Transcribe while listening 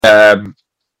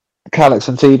Calix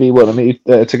and TV wanted me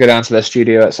to go down to their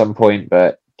studio at some point,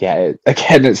 but yeah,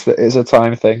 it's a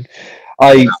time thing.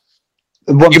 You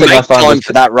make time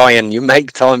for that, Ryan. You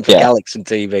make time for Calix and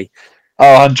TV.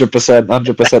 Oh,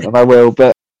 100%, and I will.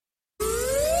 But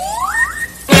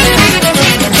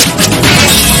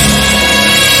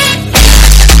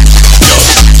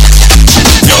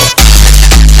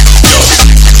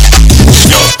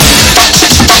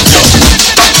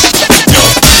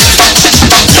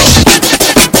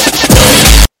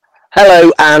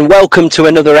hello and welcome to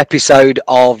another episode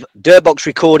of Dirtbox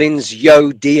Recordings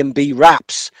Yo DNB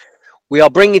Raps. We are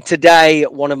bringing today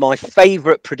one of my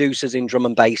favourite producers in drum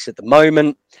and bass at the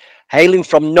moment. Hailing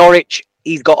from Norwich,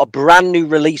 he's got a brand new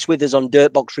release with us on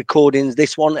Dirtbox Recordings.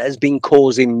 This one has been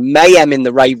causing mayhem in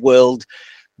the rave world.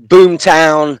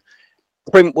 Boomtown,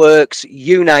 Printworks,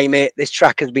 you name it. This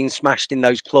track has been smashed in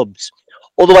those clubs.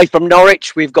 All the way from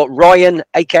Norwich, we've got Ryan,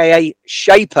 aka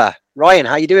Shayper. Ryan,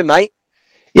 how you doing, mate?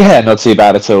 Yeah, not too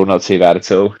bad at all.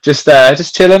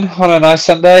 Just chilling on a nice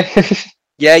Sunday.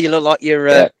 Yeah, you look like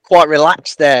you're quite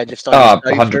relaxed there. Just on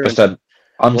 100%.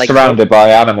 I'm surrounded by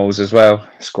animals as well.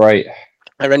 It's great.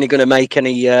 Are any going to make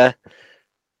any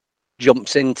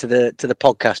jumps into the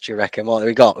podcast, you reckon? What have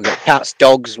we got? We've got cats,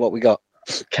 dogs, what we got?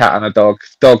 Cat and a dog.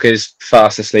 Dog is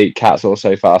fast asleep. Cat's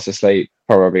also fast asleep.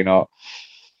 Probably not.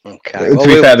 Okay. To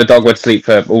be fair, the dog would sleep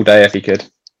for all day if he could.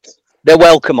 They're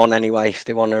welcome on anyway if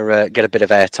they want to get a bit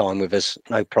of airtime with us.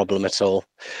 No problem at all.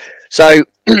 So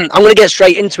I'm going to get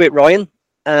straight into it, Ryan.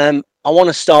 I want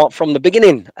to start from the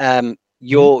beginning.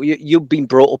 You've been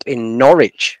brought up in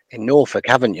Norwich, in Norfolk,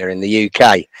 haven't you, in the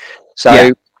UK?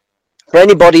 So for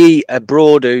anybody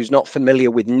abroad who's not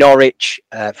familiar with Norwich,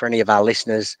 for any of our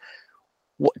listeners,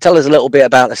 tell us a little bit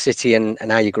about the city and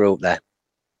how you grew up there.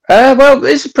 Well,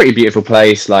 it's a pretty beautiful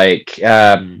place.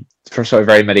 For a sort of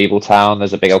very medieval town,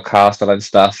 there's a big old castle and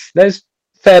stuff. There's a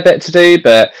fair bit to do,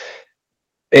 but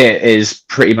it is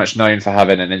pretty much known for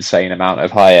having an insane amount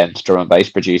of high-end drum and bass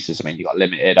producers. I mean, you've got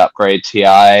Limited, Upgrade,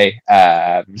 TI,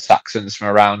 Saxons from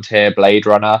around here, Blade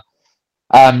Runner.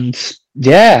 And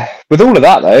yeah, with all of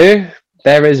that though,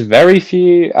 there is very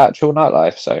few actual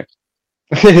nightlife, so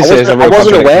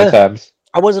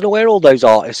I wasn't aware all those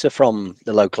artists are from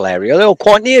the local area. They're all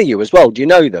quite near you as well. Do you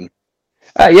know them?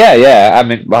 Yeah. I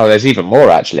mean, well, there's even more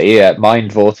actually.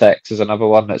 Mind Vortex is another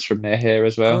one that's from near here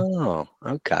as well. Oh,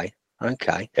 okay.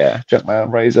 Yeah, Junk My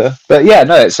Own Razor. But yeah,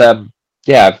 no, it's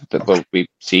we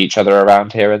see each other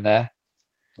around here and there.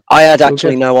 I had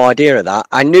actually no idea of that.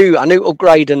 I knew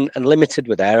Upgrade and Limited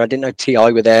were there. I didn't know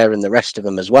TI were there and the rest of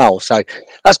them as well. So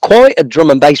that's quite a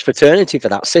drum and bass fraternity for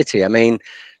that city. I mean,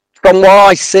 from what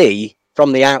I see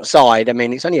from the outside, I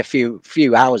mean, it's only a few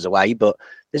hours away, but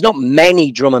there's not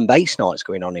many drum and bass nights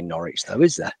going on in Norwich, though,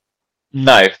 is there?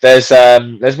 No, there's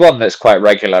one that's quite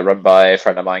regular, run by a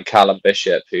friend of mine, Callum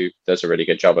Bishop, who does a really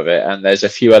good job of it, and there's a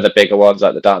few other bigger ones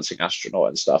like the Dancing Astronaut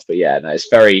and stuff. But yeah, no,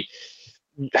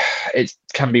 it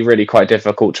can be really quite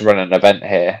difficult to run an event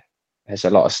here. There's a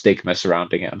lot of stigma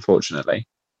surrounding it, unfortunately.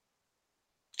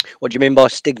 What do you mean by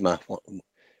stigma?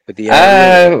 With the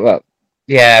well,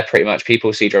 yeah, pretty much.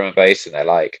 People see drum and bass and they're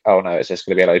like, oh no, it's just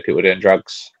going to be a lot of people doing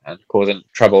drugs and causing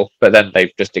trouble. But then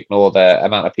they just ignore the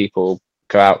amount of people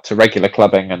go out to regular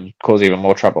clubbing and cause even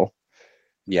more trouble.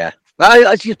 Yeah.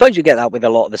 I suppose you get that with a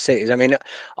lot of the cities. I mean,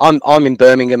 I'm in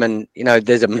Birmingham, and you know,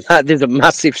 there's a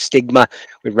massive stigma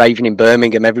with raving in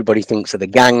Birmingham. Everybody thinks of the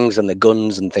gangs and the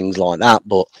guns and things like that,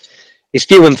 but it's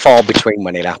few and far between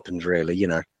when it happens, really, you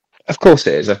know. Of course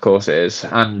it is.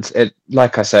 And it,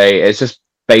 like I say, it's just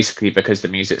basically because the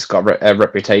music's got a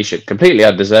reputation, completely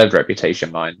undeserved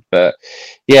reputation, mind. But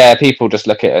yeah, people just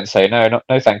look at it and say, no,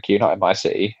 thank you, not in my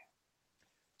city.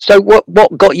 So what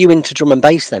got you into drum and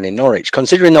bass then in Norwich?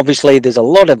 Considering obviously there's a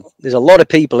lot of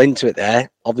people into it there.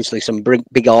 Obviously some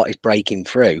big artists breaking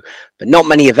through, but not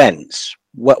many events.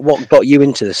 What got you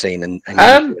into the scene and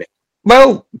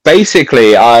well,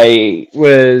 basically I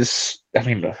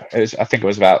think it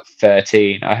was about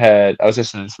 13. I was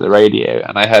listening to the radio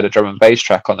and I heard a drum and bass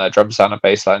track on the Drum Sound and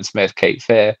Bassline Smith, Cape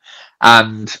Fear,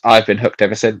 and I've been hooked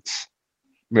ever since,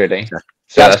 really.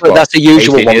 So that's a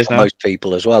usual one for most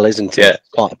people as well, isn't it? Yeah.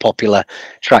 Quite a popular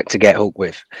track to get hooked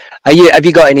with. Have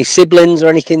you got any siblings or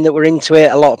anything that were into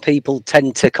it? A lot of people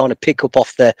tend to kind of pick up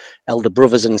off their elder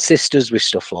brothers and sisters with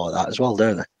stuff like that as well,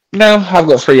 don't they? No, I've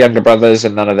got 3 younger brothers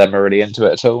and none of them are really into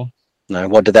it at all. No,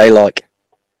 what do they like?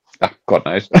 Oh, God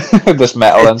knows. Just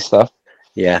metal and stuff.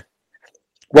 Yeah.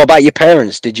 What about your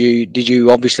parents? Did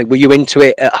you obviously, were you into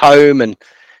it at home, and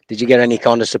did you get any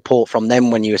kind of support from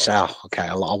them when you were saying, oh, okay,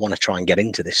 I want to try and get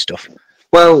into this stuff?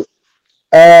 Well,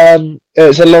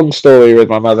 It's a long story with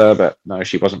my mother, but no,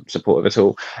 she wasn't supportive at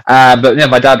all. But yeah,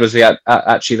 my dad was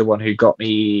actually the one who got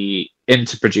me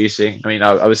into producing. I mean,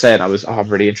 I was saying I'm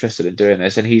really interested in doing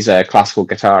this, and he's a classical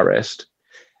guitarist,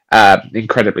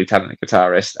 incredibly talented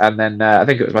guitarist. And then I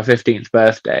think it was my 15th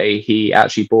birthday, he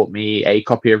actually bought me a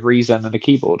copy of Reason and a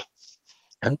keyboard.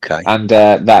 Okay. And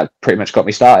that pretty much got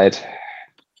me started.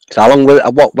 So how long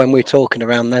when we're talking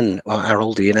around then? Well, how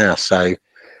old are you now? So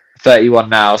 31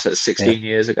 now, so it's 16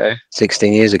 years ago.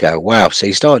 16 years ago. Wow. So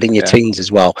you started in your teens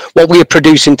as well. What were you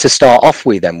producing to start off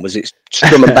with then? Was it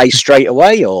drum and bass straight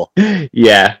away, or?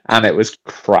 Yeah, and it was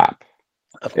crap.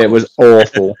 It was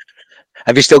awful.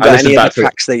 Have you still got any of the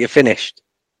tracks that you finished?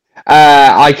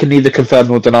 I can neither confirm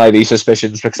nor deny these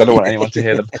suspicions because I don't want anyone to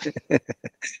hear them.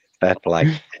 Fair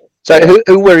play. So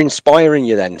who were inspiring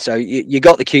you then? So you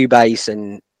got the Cubase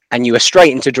and you were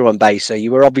straight into drum and bass. So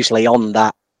you were obviously on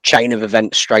that chain of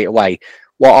events straight away.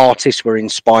 What artists were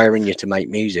inspiring you to make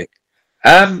music?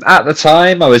 At the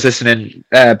time, I was listening.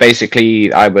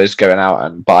 Basically, I was going out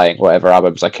and buying whatever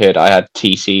albums I could. I had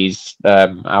TC's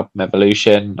album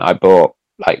Evolution. I bought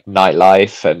like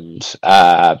Nightlife and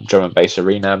Drum and Bass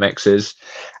Arena mixes,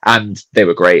 and they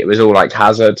were great. It was all like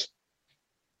Hazard,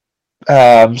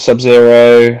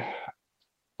 Sub-Zero,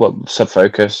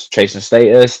 Subfocus, Chasing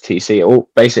Status, TC, all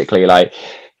basically like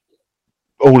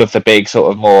all of the big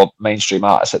sort of more mainstream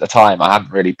artists at the time. I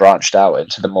hadn't really branched out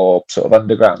into the more sort of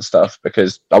underground stuff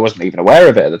because I wasn't even aware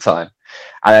of it at the time.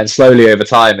 And then slowly over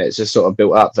time, it's just sort of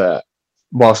built up that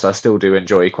whilst I still do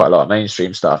enjoy quite a lot of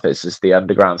mainstream stuff, it's just the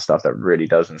underground stuff that really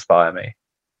does inspire me.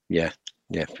 Yeah,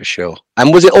 for sure.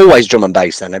 And was it always drum and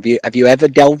bass then? Have you ever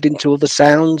delved into other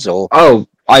sounds or? Oh,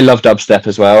 I love dubstep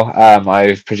as well.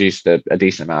 I've produced a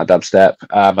decent amount of dubstep.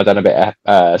 I've done a bit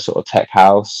of sort of tech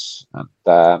house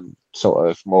and sort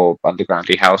of more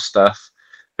undergroundy house stuff.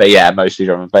 But yeah, mostly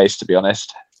drum and bass, to be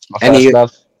honest. My first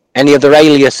love. Any other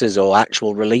aliases or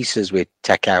actual releases with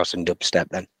tech house and dubstep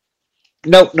then?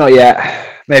 Nope, not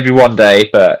yet. Maybe one day,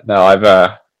 but no, I've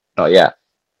not yet.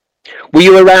 Were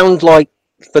you around like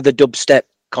for the dubstep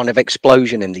kind of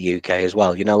explosion in the UK as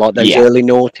well? You know, like those early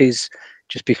noughties,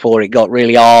 just before it got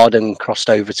really hard and crossed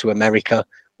over to America.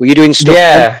 Were you doing stuff?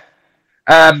 Yeah.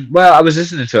 Well, I was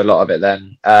listening to a lot of it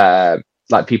then.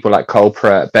 Like people like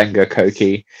Culprit, Benga,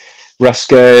 Koki,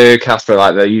 Rusko, Casper,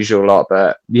 like the usual lot.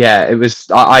 But yeah, it was.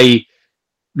 I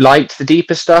liked the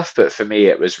deeper stuff, but for me,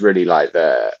 it was really like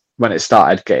when it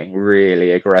started getting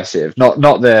really aggressive. Not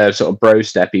the sort of bro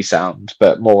steppy sound,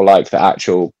 but more like the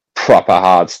actual proper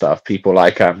hard stuff. People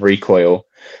like Recoil,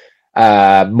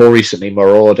 more recently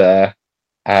Marauder,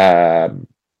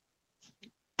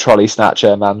 Trolley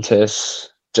Snatcher, Mantis,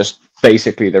 just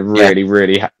basically the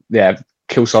really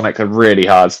Kill Sonic, the really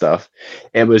hard stuff.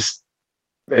 It's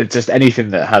just anything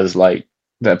that has like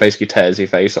that basically tears your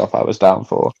face off. I was down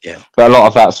for. Yeah, but a lot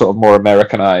of that sort of more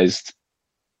Americanized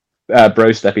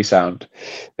bro steppy sound,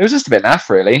 it was just a bit naff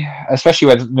really, especially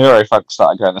when Neurofunk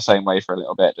started going the same way for a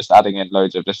little bit, just adding in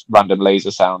loads of just random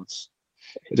laser sounds.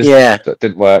 That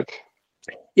didn't work.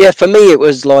 Yeah, for me it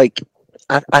was like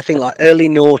I think like early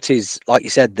noughties, like you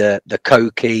said, the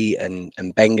Koki and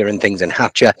Benga and things and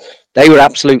Hatcher, they were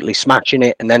absolutely smashing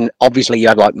it. And then obviously you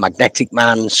had like Magnetic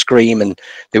Man, Scream, and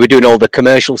they were doing all the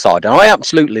commercial side. And I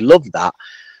absolutely loved that.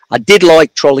 I did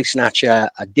like Trolley Snatcher,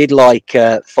 I did like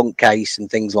Funk Case and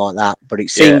things like that. But it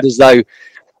seemed as though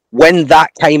when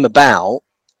that came about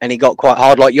and it got quite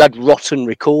hard, like you had Rotten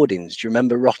Recordings. Do you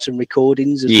remember Rotten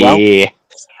Recordings as well? Yeah.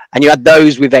 And you had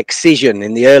those with Excision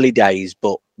in the early days,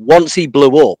 but once he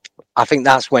blew up, I think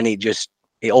that's when it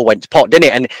all went to pot, didn't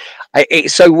it? And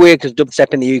it's so weird because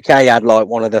dubstep in the UK had like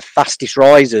one of the fastest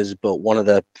rises, but one of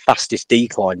the fastest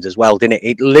declines as well, didn't it?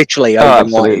 It literally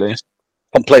overnight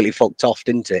completely fucked off,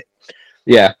 didn't it?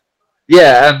 Yeah.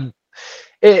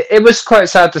 It was quite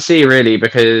sad to see, really,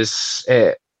 because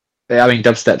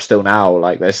dubstep still now,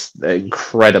 like there's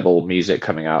incredible music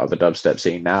coming out of the dubstep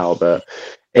scene now, but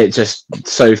it's just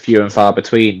so few and far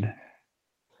between.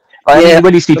 I mean,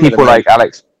 when you see people like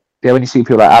Alex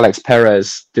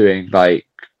Perez doing like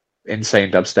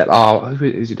insane dubstep. Oh,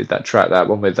 who did that track? That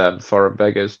one with Foreign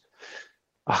Beggars.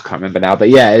 I can't remember now, but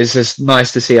yeah, it's just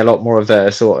nice to see a lot more of the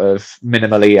sort of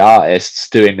minimally artists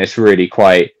doing this really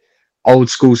quite old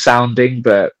school sounding,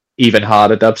 but even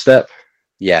harder dubstep.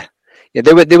 Yeah.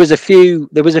 There was a few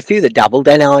that dabbled.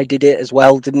 NI did it as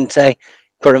well, didn't they?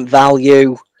 Current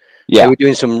Value. Yeah, they were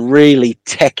doing some really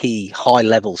techie,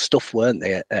 high-level stuff, weren't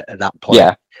they, at that point?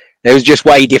 Yeah. It was just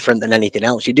way different than anything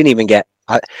else. You didn't even get,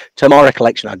 to my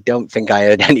recollection, I don't think I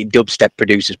heard any dubstep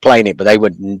producers playing it, but they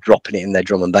were dropping it in their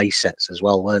drum and bass sets as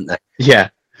well, weren't they? Yeah.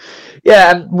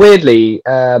 Yeah, and weirdly,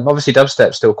 obviously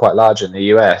dubstep's still quite large in the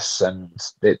US, and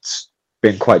it's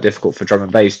been quite difficult for drum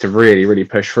and bass to really, really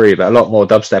push through. But a lot more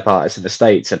dubstep artists in the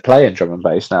States are playing drum and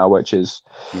bass now, which is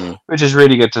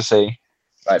really good to see.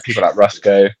 Like people like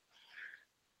Rusko,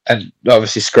 and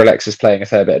obviously Skrillex is playing a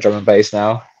fair bit of drum and bass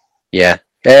now. Yeah,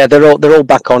 they're all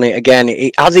back on it again.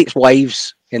 It has its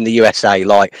waves in the USA.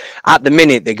 Like at the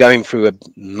minute, they're going through a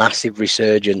massive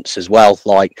resurgence as well.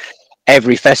 Like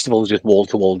every festival's just wall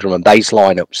to wall drum and bass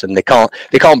lineups, and they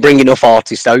can't bring enough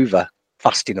artists over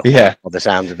fast enough. Yeah, by the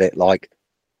sounds of it, like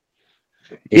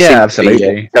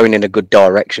absolutely going in a good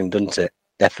direction, doesn't it?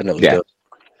 Definitely does.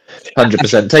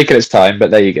 100% taking its time, but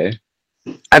there you go.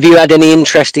 Have you had any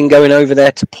interest in going over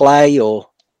there to play, or?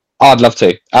 I'd love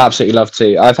to. Absolutely love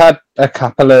to. I've had a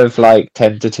couple of like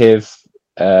tentative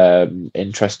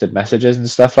interested messages and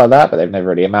stuff like that, but they've never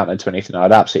really amounted to anything.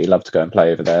 I'd absolutely love to go and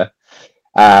play over there.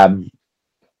 I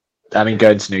mean,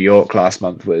 going to New York last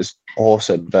month was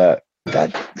awesome, but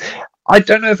I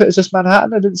don't know if it was just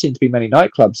Manhattan. There didn't seem to be many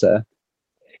nightclubs there.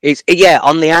 It's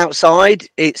on the outside.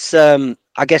 It's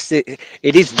I guess it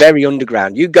is very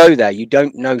underground. You go there, you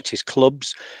don't notice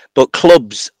clubs, but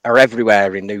clubs are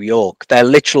everywhere in New York. They're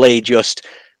literally just,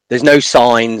 there's no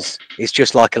signs. It's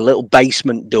just like a little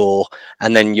basement door,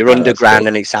 and then you're underground,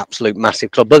 and it's absolute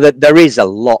massive club. But there is a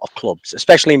lot of clubs,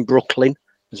 especially in Brooklyn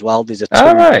as well. There's a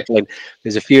ton in Brooklyn.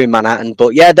 There's a few in Manhattan,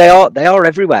 but yeah, they are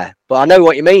everywhere. But I know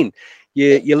what you mean.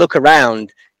 You look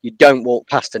around. You don't walk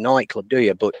past a nightclub, do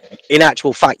you? But in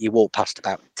actual fact, you walk past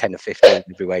about 10 or 15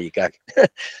 everywhere you go.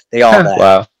 They are there.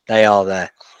 Wow. They are there.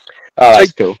 Oh,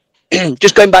 that's cool.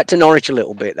 Just going back to Norwich a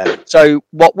little bit then. So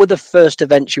what were the first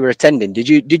events you were attending? Did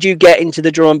you get into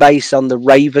the drum and bass on the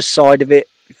raver side of it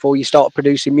before you started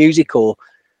producing music, or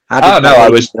how did I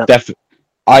was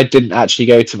I didn't actually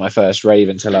go to my first rave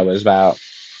until I was about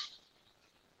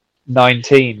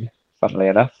 19, funnily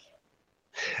enough.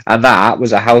 And that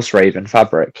was a house rave in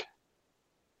Fabric.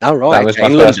 Oh, right. That was my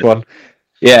first one.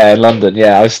 Yeah, in London.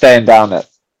 Yeah, I was staying down at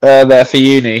there for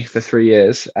uni for 3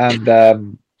 years. And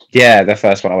the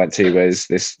first one I went to was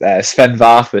this Sven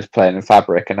Vath was playing in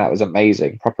Fabric, and that was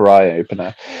amazing. Proper eye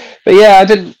opener. But yeah, I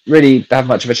didn't really have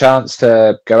much of a chance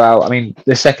to go out. I mean,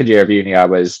 the second year of uni, I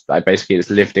basically just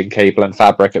lived in Cable and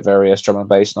Fabric at various drum and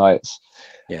bass nights.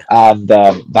 Yeah. And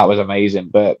that was amazing.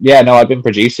 But yeah, no, I'd been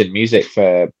producing music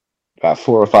for about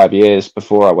 4 or 5 years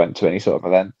before I went to any sort of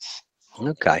events.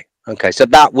 Okay, so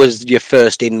that was your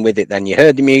first in with it then. You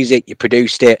heard the music, you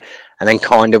produced it, and then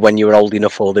kind of when you were old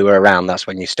enough or they were around, that's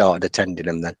when you started attending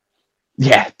them then.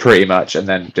 Yeah, pretty much, and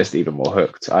then just even more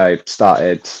hooked. I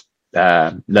started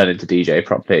learning to DJ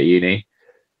properly at uni,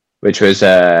 which was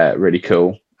really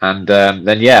cool. And then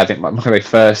I think my very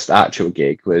first actual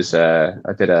gig was I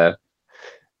did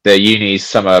the uni's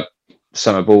summer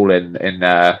ball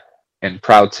in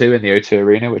Proud 2 in the O2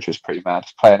 Arena, which was pretty mad,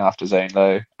 playing after Zone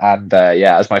Low. And it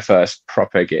was my first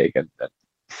proper gig, and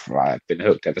I've been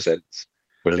hooked ever since.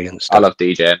 Brilliant stuff. I love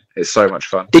DJing. It's so much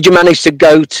fun. Did you manage to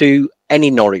go to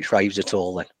any Norwich raves at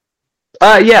all then?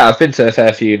 I've been to a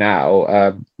fair few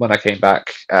now. When I came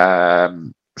back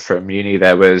from uni,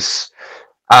 there was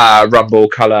Rumble,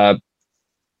 Colour,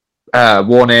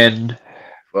 Warning.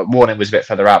 Warning was a bit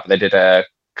further out, but they did a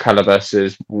Colour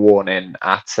versus Warning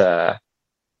at... a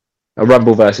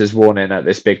Rumble versus Warning at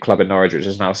this big club in Norwich, which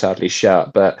is now sadly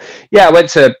shut. But yeah, I went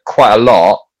to quite a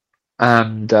lot,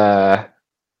 and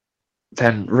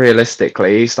then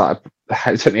realistically,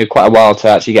 it took me quite a while to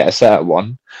actually get a set at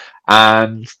one.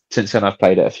 And since then, I've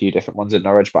played at a few different ones in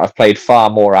Norwich, but I've played far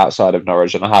more outside of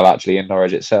Norwich than I have actually in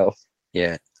Norwich itself.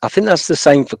 Yeah, I think that's the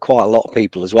same for quite a lot of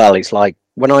people as well. It's like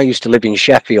when I used to live in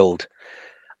Sheffield,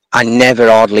 I never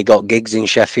hardly got gigs in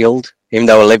Sheffield, even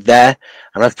though I lived there.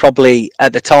 And I was probably,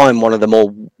 at the time, one of the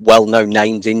more well-known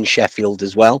names in Sheffield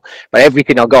as well. But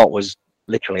everything I got was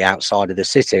literally outside of the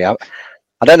city. I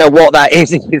don't know what that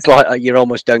is. It's like you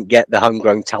almost don't get the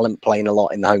homegrown talent playing a lot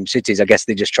in the home cities. I guess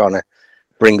they're just trying to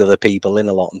bring other people in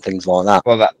a lot and things like that.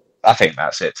 Well, I think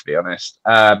that's it, to be honest.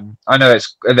 I know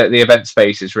that the event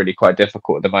space is really quite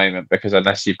difficult at the moment, because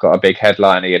unless you've got a big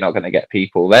headliner, you're not going to get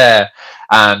people there.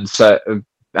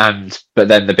 But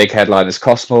then the big headliners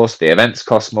cost more, so the events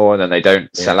cost more, and then they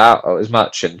don't sell out as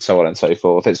much, and so on and so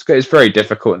forth. It's very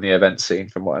difficult in the event scene,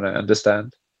 from what I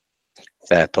understand.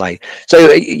 Fair play.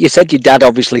 So you said your dad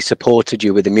obviously supported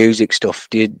you with the music stuff.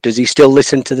 Does he still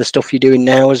listen to the stuff you're doing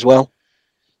now as well?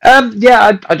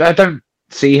 I don't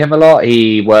see him a lot.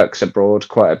 He works abroad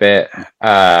quite a bit.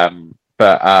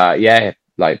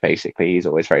 Like basically he's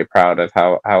always very proud of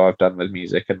how I've done with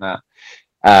music and that.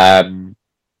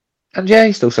 And yeah,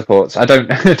 he still supports. I don't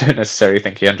I don't necessarily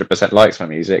think he 100% likes my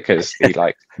music because he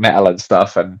likes metal and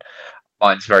stuff, and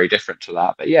mine's very different to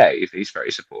that. But yeah, he's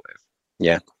very supportive.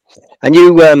 Yeah. And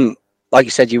you, like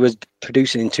you said, you was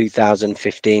producing in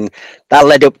 2015. That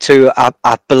led up to,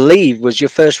 I believe, was your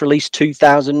first release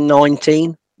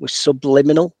 2019 with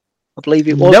Subliminal? I believe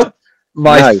it was. Nope. No.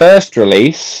 My first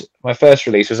release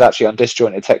was actually on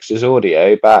Disjointed Textures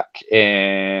Audio back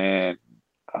in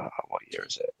what year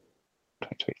is it?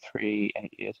 2023,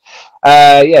 8 years.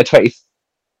 Yeah, 20.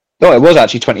 No, it was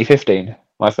actually 2015.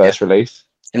 My first release.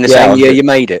 In the same year you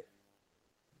made it.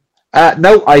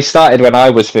 No, I started when I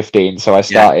was 15, so I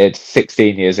started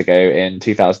 16 years ago in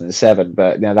 2007.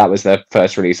 But that was the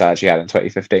first release I actually had in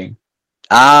 2015.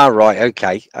 Ah, right.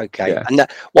 Okay. Yeah. And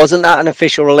wasn't that an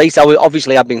official release?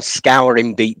 Obviously, I've been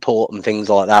scouring Beatport and things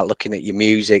like that, looking at your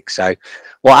music. So,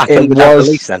 what happened with that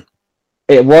release then?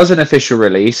 It was an official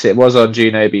release. It was on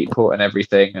Juno, Beatport, and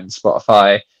everything, and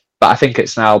Spotify. But I think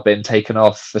it's now been taken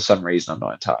off for some reason. I'm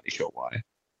not entirely sure why.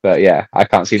 But yeah, I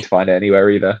can't seem to find it anywhere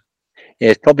either.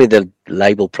 Yeah, it's probably the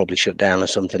label probably shut down or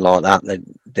something like that.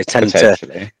 They tend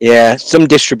to, yeah. Some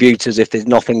distributors, if there's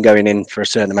nothing going in for a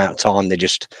certain amount of time, they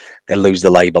lose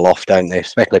the label off, don't they?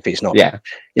 Especially if it's not. Yeah.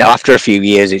 After a few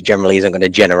years, it generally isn't going to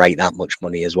generate that much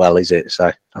money as well, is it?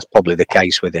 So that's probably the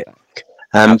case with it.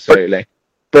 Absolutely.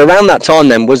 But around that time,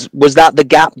 then was that the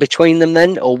gap between them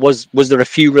then, or was there a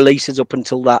few releases up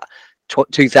until that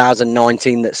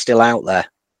 2019 that's still out there?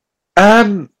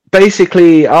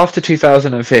 Basically, after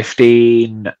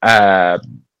 2015,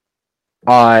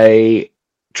 I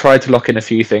tried to lock in a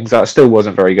few things. I still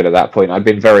wasn't very good at that point. I'd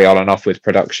been very on and off with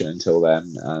production until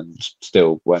then, and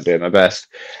still weren't doing my best.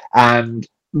 And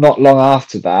not long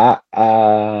after that,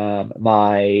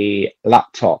 my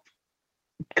laptop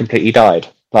completely died.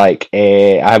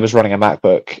 I was running a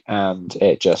MacBook, and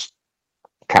it just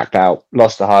cacked out,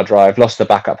 lost the hard drive, lost the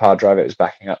backup hard drive it was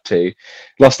backing up to,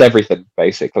 lost everything,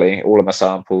 basically, all of my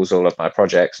samples, all of my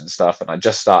projects and stuff. And I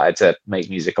just started to make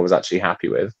music I was actually happy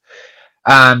with.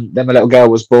 And then my little girl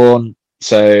was born,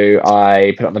 so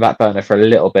I put it on the back burner for a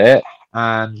little bit,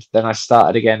 and then I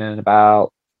started again in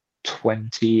about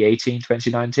 2018,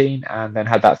 2019, and then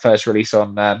had that first release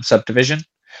on Subdivision,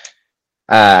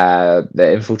 the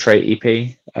Infiltrate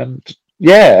EP. And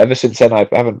yeah, ever since then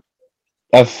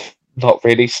I've not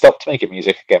really stopped making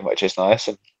music again, which is nice,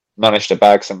 and managed to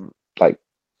bag some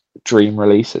dream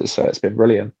releases, so it's been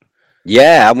brilliant.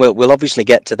 Yeah, and we'll obviously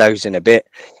get to those in a bit.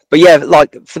 But yeah,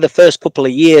 for the first couple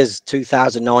of years,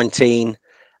 2019,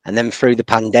 and then through the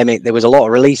pandemic, there was a lot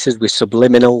of releases with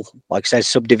Subliminal, like I said,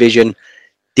 Subdivision,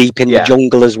 Deep in the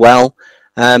Jungle as well.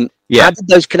 How did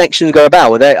those connections go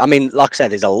about? Were there, like I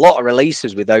said, there's a lot of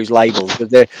releases with those labels. Were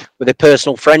there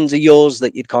personal friends of yours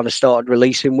that you'd kind of started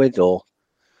releasing with, or?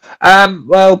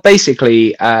 Well,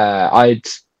 basically,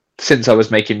 since I was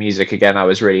making music again, I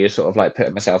was really sort of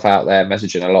putting myself out there,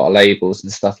 messaging a lot of labels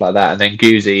and stuff like that. And then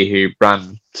Goozy, who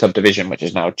ran Subdivision, which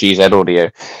is now GZ Audio,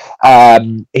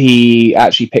 he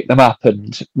actually picked them up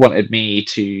and wanted me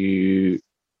to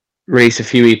release a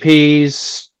few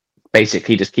EPs,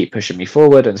 basically just keep pushing me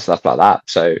forward and stuff like that.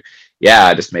 So yeah,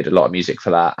 I just made a lot of music for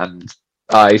that. And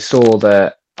I saw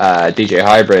that DJ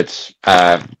Hybrid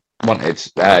wanted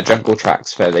jungle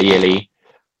tracks for the yearly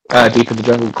Deep in the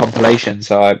Jungle compilation,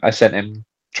 so I sent him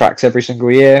tracks every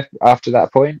single year after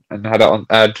that point, and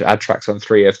had tracks on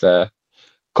 3 of the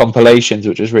compilations,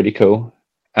 which was really cool.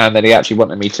 And then he actually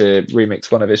wanted me to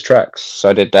remix one of his tracks,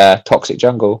 so I did Toxic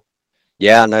Jungle.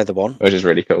 Yeah, I know the one, which is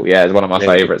really cool. Yeah, it's one of my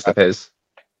favourites of his.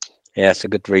 Yeah, it's a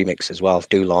good remix as well. I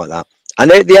do like that. And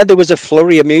there was a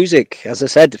flurry of music, as I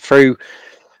said, through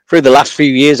the last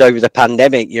few years over the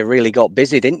pandemic. You really got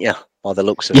busy, didn't you? By the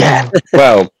looks of it.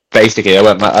 Well, basically, there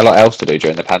wasn't a lot else to do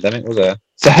during the pandemic, was there?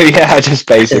 So yeah, I just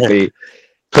basically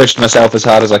pushed myself as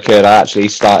hard as I could. I actually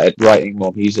started writing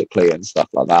more musically and stuff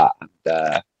like that, and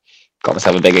got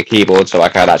myself a bigger keyboard so I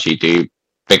could actually do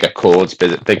bigger chords,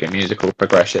 bigger musical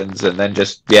progressions, and then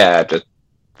just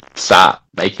sat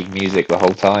making music the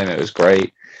whole time. It was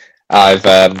great. I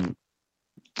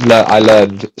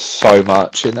learned so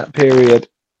much in that period.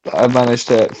 I managed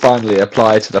to finally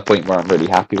apply to the point where I'm really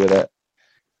happy with it.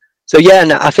 So yeah,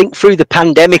 and I think through the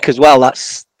pandemic as well,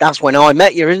 that's when I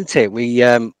met you, isn't it? We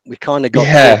kind of got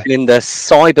talking in the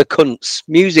Cyber Cunts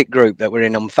music group that we're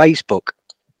in on Facebook.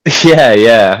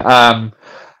 Yeah.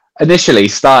 Initially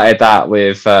started that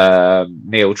with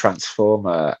Neil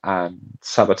Transformer and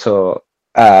Saboteur.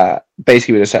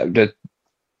 Basically, we started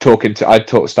talking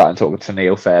to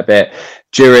Neil a fair bit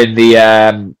during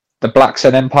the Black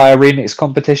Sun Empire remix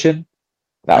competition.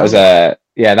 That was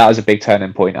yeah, that was a big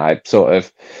turning point. I'd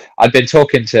been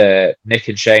talking to Nick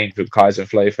and Shane from Kaiser and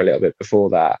Flow for a little bit before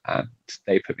that, and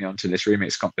they put me onto this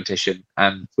remix competition,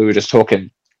 and we were just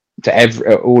talking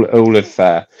to all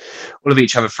of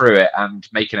each other through it, and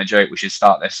making a joke we should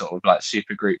start this sort of like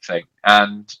super group thing,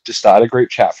 and just started a group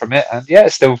chat from it, and yeah,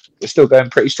 it's still going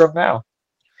pretty strong now.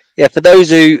 Yeah, for those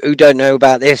who don't know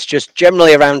about this, just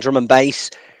generally around drum and bass,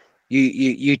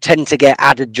 you tend to get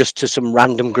added just to some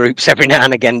random groups every now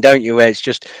and again, don't you? Where it's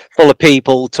just full of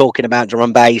people talking about drum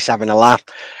and bass, having a laugh.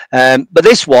 But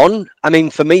this one, I mean,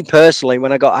 for me personally,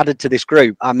 when I got added to this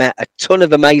group, I met a ton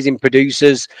of amazing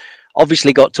producers.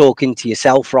 Obviously got talking to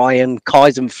yourself, Ryan,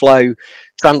 Kaizen Flow,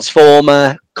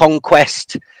 Transformer,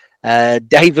 Conquest,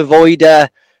 Dave Avoider,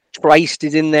 Traced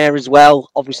is in there as well.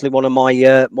 Obviously one of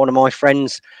my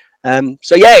friends.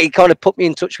 So yeah, it kind of put me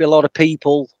in touch with a lot of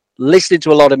people, listening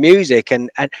to a lot of music, and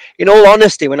in all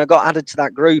honesty, when I got added to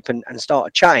that group and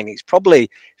started chatting, it's probably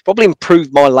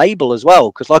improved my label as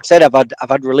well. Because like I said, I've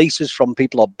had releases from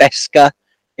people like Beska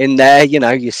in there, you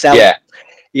know, yourself.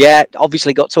 Yeah,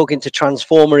 obviously got talking to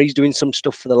Transformer. He's doing some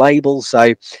stuff for the label.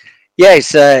 So yeah,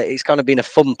 it's kind of been a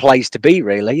fun place to be,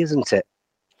 really, isn't it?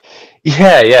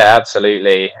 Yeah,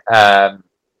 absolutely. And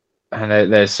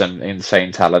there's some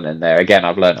insane talent in there. Again,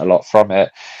 I've learned a lot from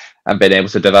it and been able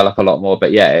to develop a lot more.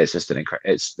 But yeah, it's just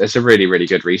it's a really, really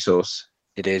good resource.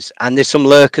 It is, and there's some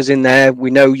lurkers in there. We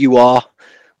know you are.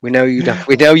 We know you.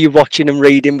 We know you're watching and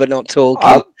reading, but not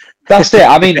talking. That's it.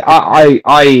 I mean,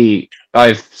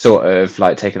 I've sort of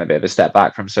like taken a bit of a step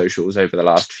back from socials over the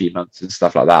last few months and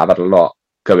stuff like that. I've had a lot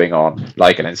going on,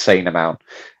 like an insane amount,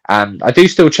 and I do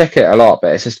still check it a lot,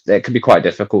 but it can be quite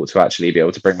difficult to actually be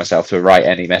able to bring myself to write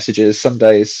any messages some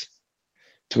days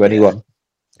to anyone.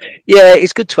 Yeah,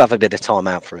 it's good to have a bit of time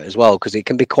out for it as well, because it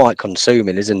can be quite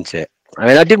consuming, isn't it? I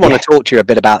mean, I did want to talk to you a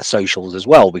bit about socials as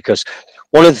well, because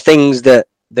one of the things that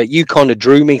you kind of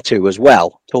drew me to as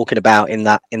well, talking about in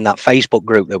that Facebook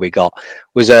group that we got,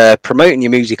 was promoting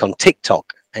your music on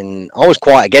TikTok. And I was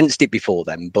quite against it before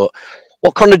then, but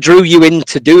what kind of drew you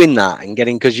into doing that and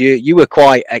getting, because you were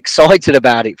quite excited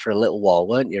about it for a little while,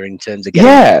 weren't you, in terms of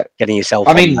getting yourself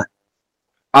on that?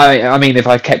 I mean, if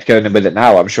I kept going with it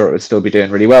now, I'm sure it would still be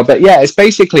doing really well. But yeah, it's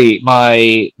basically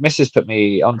my missus put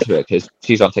me onto it because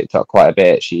she's on TikTok quite a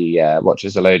bit. She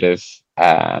watches a load of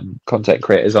content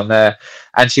creators on there,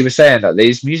 and she was saying that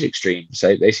these music streams,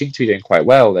 they seem to be doing quite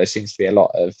well. There seems to be a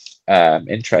lot of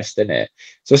interest in it.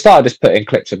 So I started just putting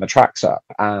clips of my tracks up,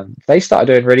 and they started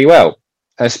doing really well,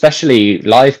 especially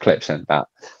live clips and that.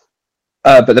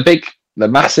 But the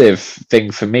massive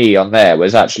thing for me on there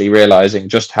was actually realizing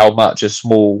just how much a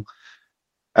small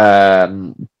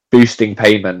boosting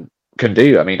payment can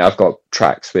do. I mean, I've got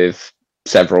tracks with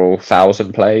several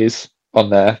thousand plays on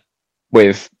there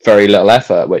with very little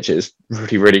effort, which is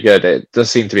really, really good. It does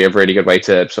seem to be a really good way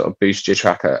to sort of boost your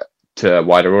track to a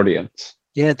wider audience.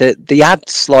 Yeah, the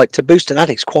ads, like, to boost an ad,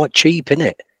 it's quite cheap, isn't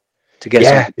it? To get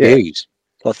some views.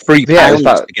 Like £3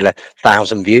 to get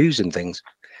 1,000 views and things.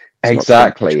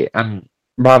 Exactly. And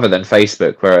rather than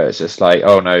Facebook, where it's just like,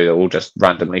 oh no, they'll just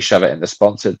randomly shove it in the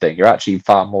sponsored thing, you're actually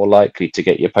far more likely to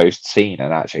get your post seen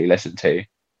and actually listened to.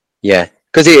 Yeah,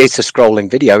 because it's a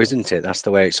scrolling video, isn't it? That's the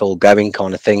way it's all going,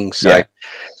 kind of thing. So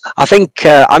I think,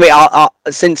 I mean, I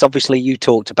since obviously you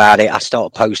talked about it, I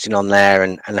started posting on there,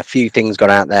 and a few things got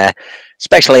out there,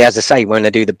 especially, as I say, when I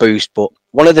do the boost. But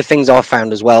one of the things I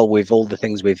found as well with all the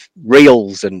things with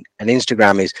Reels and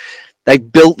Instagram is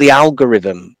they've built the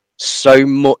algorithm so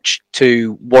much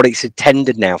to what it's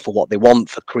intended now for, what they want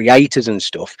for creators and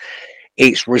stuff.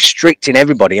 It's restricting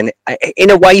everybody, and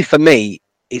in a way, for me,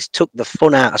 it's took the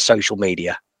fun out of social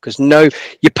media, because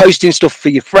you're posting stuff for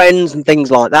your friends and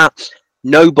things like that.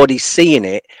 Nobody's seeing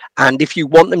it, and if you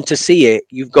want them to see it,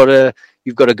 you've got to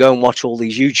go and watch all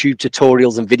these YouTube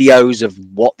tutorials and videos of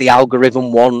what the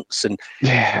algorithm wants, and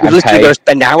you've literally got to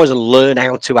spend hours and learn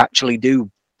how to actually do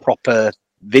proper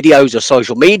videos or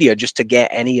social media just to get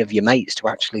any of your mates to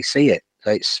actually see it.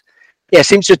 So it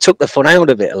seems to have took the fun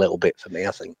out of it a little bit for me,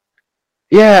 I think.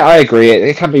 Yeah, I agree.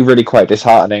 It can be really quite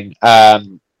disheartening,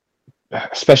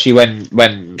 especially when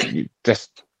when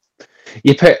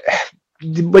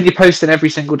you're posting every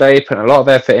single day, putting a lot of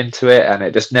effort into it, and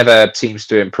it just never seems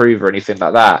to improve or anything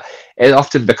like that. It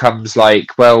often becomes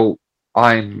like, well,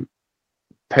 I'm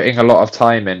putting a lot of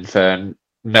time in for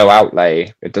no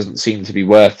outlay. It doesn't seem to be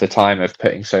worth the time of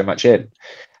putting so much in.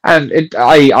 And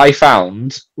I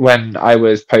found when I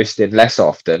was posting less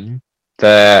often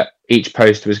that each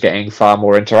post was getting far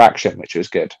more interaction, which was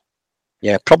good.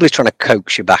 Yeah, probably trying to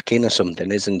coax you back in or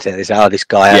something, isn't it? It's, this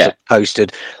guy hasn't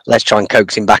posted, let's try and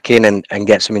coax him back in and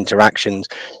get some interactions.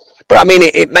 But I mean,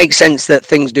 it makes sense that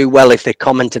things do well if they're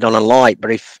commented on and liked.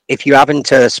 But if you're having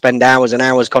to spend hours and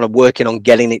hours kind of working on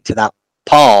getting it to that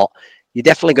part, you're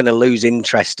definitely going to lose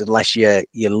interest unless you're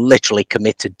literally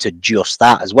committed to just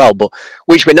that as well. But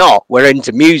which we're not. We're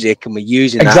into music and we're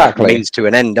using that means to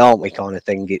an end, aren't we? Kind of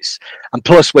thing. And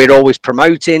plus we're always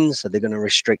promoting, so they're going to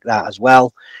restrict that as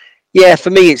well. Yeah, for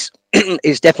me,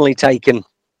 it's definitely taken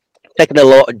a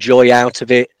lot of joy out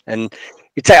of it, and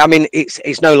I mean,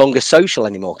 it's no longer social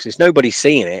anymore because there's nobody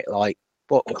seeing it. Like,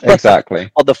 what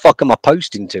the fuck am I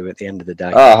posting to at the end of the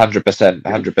day? Oh,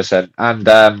 100%.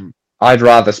 And I'd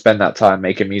rather spend that time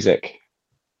making music.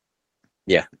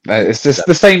 Yeah. It's just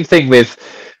the same thing with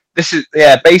this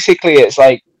basically it's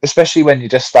like, especially when you're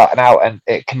just starting out, and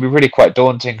it can be really quite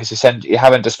daunting because you're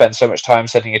having to spend so much time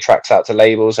sending your tracks out to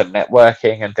labels and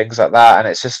networking and things like that. And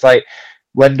it's just like,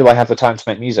 when do I have the time to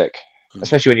make music?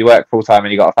 Especially when you work full time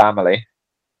and you got a family.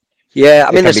 Yeah,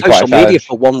 I mean, the social media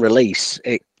for one release,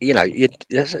 it's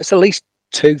at least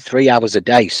 2-3 hours a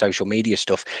day, social media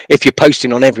stuff, if you're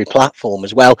posting on every platform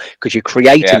as well, because you're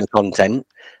creating the content,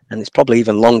 and it's probably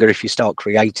even longer if you start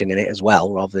creating in it as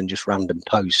well, rather than just random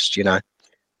posts,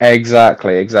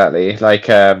 Exactly. Like,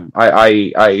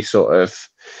 I sort of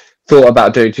thought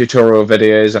about doing tutorial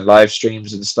videos and live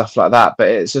streams and stuff like that, but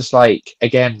it's just like,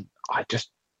 again, I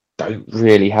just don't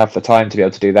really have the time to be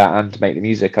able to do that and to make the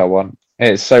music I want.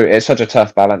 It's such a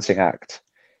tough balancing act.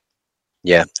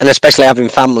 Yeah, and especially having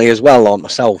family as well, like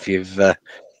myself, you've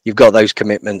got those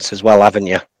commitments as well, haven't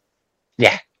you?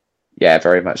 Yeah,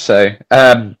 very much so.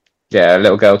 A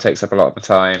little girl takes up a lot of my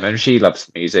time, and she loves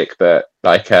music, but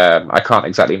like, I can't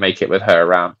exactly make it with her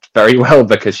around very well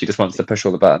because she just wants to push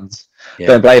all the buttons. Yeah.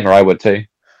 Don't blame her, I would too.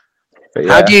 But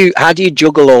yeah. How do you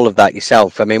juggle all of that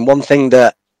yourself? I mean, one thing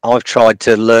that I've tried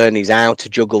to learn is how to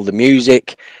juggle the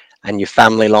music and your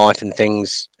family life and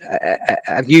things.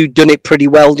 Have you done it pretty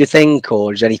well, do you think,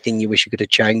 or is there anything you wish you could have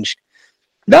changed?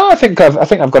 No, I think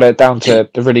I've got it down to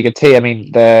a really good tee. I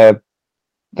mean, the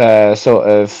sort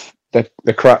of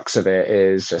the crux of it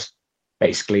is just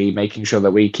basically making sure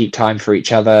that we keep time for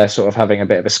each other, sort of having a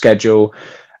bit of a schedule,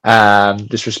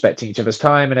 just respecting each other's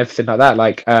time and everything like that.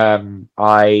 Like,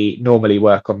 I normally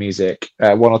work on music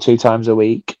 1 or 2 times a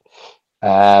week.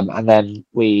 And then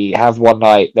we have one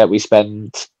night that we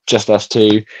spend just us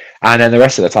two, and then the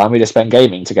rest of the time we just spend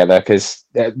gaming together, because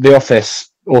the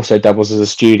office also doubles as a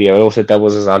studio, it also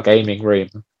doubles as our gaming room,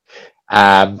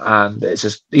 and it's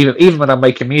just, even when I'm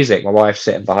making music, my wife's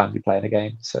sitting behind me playing a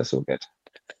game, so it's all good.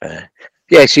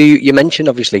 Yeah, so you mentioned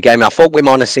obviously gaming. I thought we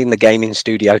might have seen the gaming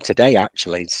studio today,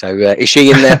 actually. So is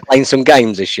she in there playing some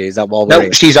games? Is she? Is that why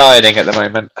we're she's ironing at the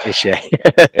moment. Is she?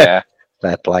 Yeah.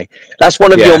 Fair play. That's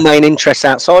one of your main interests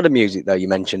outside of music, though, you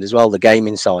mentioned as well, the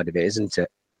gaming side of it, isn't it?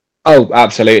 Oh,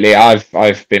 absolutely.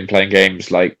 I've been playing games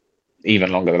like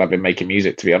even longer than I've been making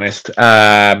music, to be honest.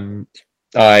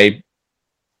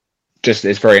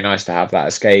 It's very nice to have that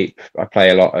escape. I play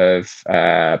a lot of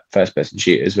first person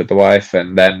shooters with the wife,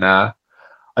 and then I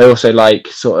also like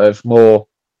sort of more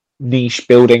niche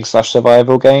building /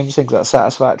 survival games, things like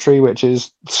Satisfactory, which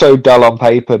is so dull on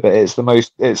paper, but it's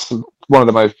one of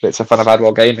the most bits of fun I've had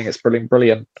while gaming. It's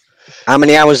brilliant. How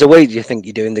many hours a week do you think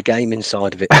you're doing the gaming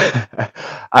side of it?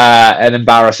 An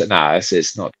embarrassing. No,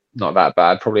 it's not that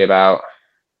bad. Probably about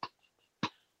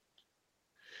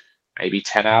maybe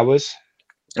 10 hours.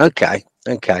 Okay.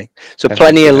 So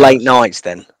plenty of late nights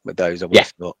then with those.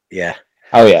 Yeah.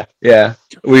 Oh yeah.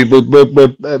 We're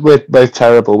both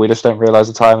terrible. We just don't realise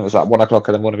the time. It was like 1 o'clock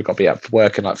in the morning. We've got to be up for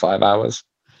work in like 5 hours.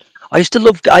 I used to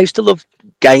love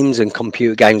games and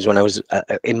computer games when I was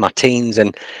in my teens,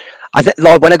 and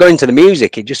like when I got into the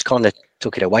music, it just kind of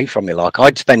took it away from me. Like,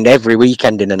 I'd spend every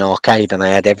weekend in an arcade, and I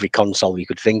had every console you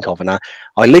could think of, and I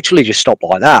literally just stopped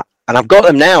like that. And I've got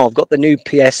them now. I've got the new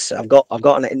PS. I've got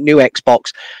a new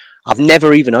Xbox. I've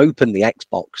never even opened the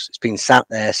Xbox. It's been sat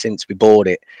there since we bought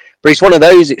it. But it's one of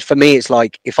those. For me, it's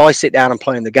like if I sit down and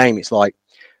play in the game, it's like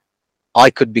I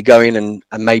could be going and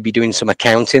maybe doing some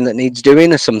accounting that needs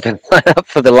doing or something like that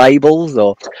for the labels,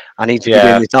 or I need to be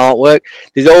doing this artwork.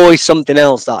 There's always something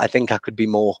else that I think I could be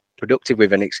more productive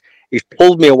with, and it's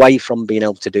pulled me away from being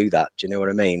able to do that. Do you know what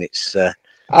I mean? It's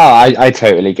I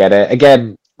totally get it.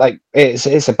 Again, like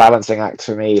it's a balancing act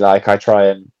for me. Like, I try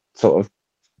and sort of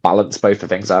balance both the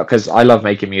things out, because I love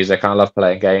making music and I love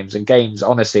playing games, and games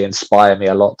honestly inspire me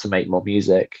a lot to make more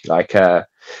music. Like,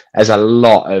 there's a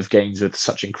lot of games with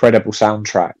such incredible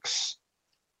soundtracks,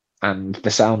 and the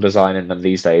sound design in them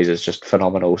these days is just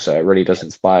phenomenal, so it really does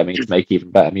inspire me to make even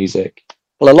better music.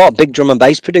 Well, a lot of big drum and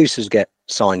bass producers get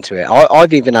signed to it.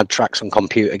 I've even had tracks on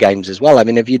computer games as well. I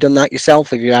mean, have you done that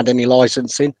yourself? Have you had any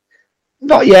licensing?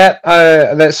 Not yet.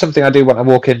 That's something I do want to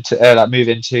walk into, like move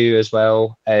into as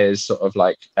well, is sort of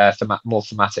like more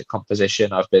thematic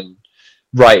composition. I've been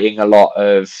writing a lot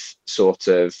of sort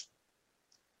of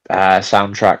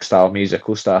soundtrack style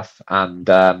musical stuff, and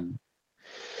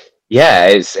yeah,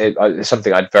 it's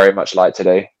something I'd very much like to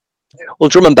do. Well,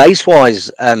 drum and bass wise,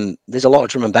 there's a lot of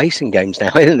drum and bass in games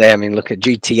now, isn't there? I mean, look at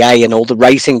GTA and all the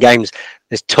racing games.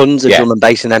 There's tons of drum and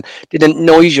bass in them. Didn't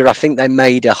Noisia, I think they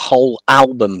made a whole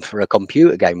album for a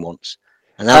computer game once.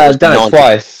 And that was done it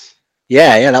twice.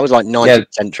 Yeah, that was like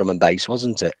 90% drum and bass,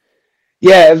 wasn't it?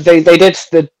 Yeah, they did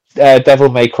the Devil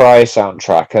May Cry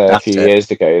soundtrack a few years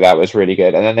ago. That was really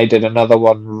good. And then they did another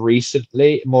one more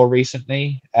recently,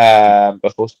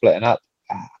 before splitting up.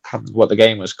 I can't remember what the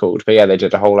game was called, but yeah, they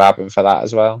did a whole album for that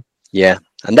as well. Yeah,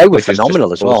 and they were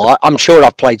phenomenal as well. I'm sure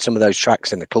I've played some of those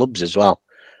tracks in the clubs as well.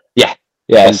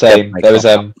 Yeah, same. There was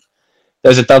a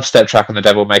dubstep track on the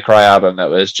Devil May Cry album that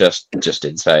was just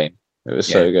insane. It was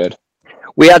so good.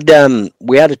 We had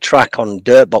a track on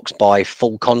Dirtbox by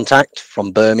Full Contact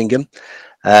from Birmingham.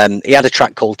 He had a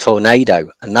track called Tornado,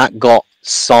 and that got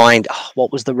signed.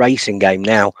 What was the racing game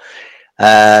now?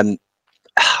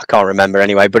 I can't remember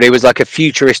anyway, but it was like a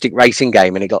futuristic racing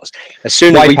game, and it got, as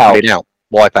soon as we put it out,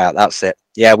 Wipeout, that's it.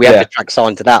 Yeah, we had the track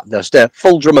signed to that. There's the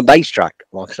full drum and bass track.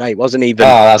 Like I say, it wasn't even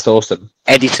that's awesome.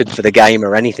 Edited for the game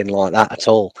or anything like that at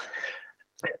all.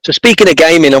 So speaking of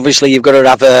gaming, obviously you've got to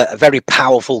have a very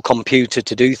powerful computer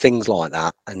to do things like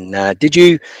that. And did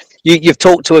you've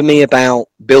talked to me about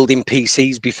building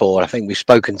PCs before? I think we've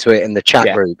spoken to it in the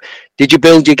chat group. Did you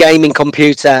build your gaming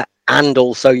computer and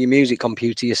also your music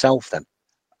computer yourself then?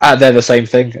 They're the same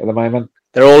thing at the moment.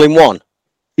 They're all in one?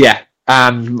 Yeah.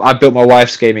 I built my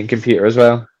wife's gaming computer as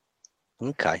well.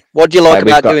 Okay. What do you like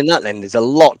about doing that then? There's a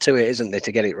lot to it, isn't there,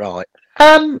 to get it right?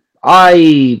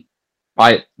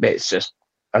 It's just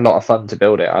a lot of fun to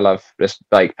build it. I love just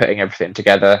like putting everything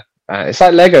together. It's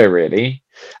like Lego, really.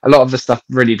 A lot of the stuff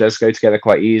really does go together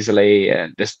quite easily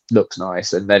and just looks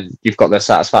nice. And then you've got the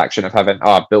satisfaction of having,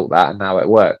 I built that and now it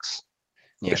works,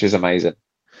 which is amazing.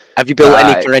 Have you built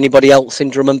any for anybody else in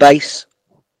drum and bass?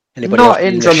 Not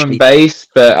in drum and bass,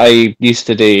 but I used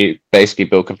to basically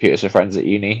build computers for friends at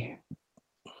uni.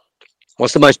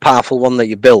 What's the most powerful one that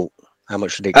you built? How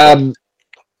much did it cost?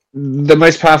 The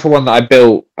most powerful one that I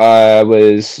built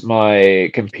was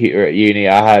my computer at uni.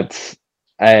 I had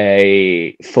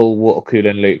a full water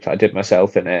cooling loop that I did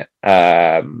myself in it.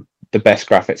 The best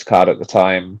graphics card at the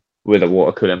time with a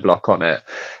water cooling block on it.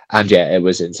 And yeah, it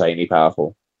was insanely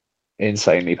powerful.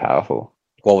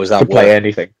 What was that? To play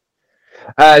anything.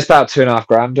 It's about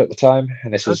 $2,500 at the time,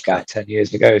 and this was about 10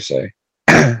 years ago. So,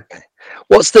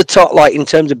 what's the top, like, in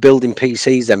terms of building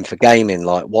PCs then for gaming?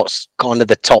 Like, what's kind of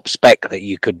the top spec that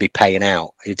you could be paying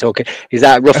out? Are you talking? Is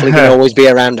that roughly going to always be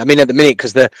around? I mean, at the minute,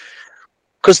 because the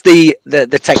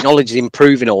technology is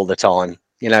improving all the time.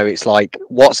 You know, it's like,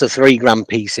 what's a $3,000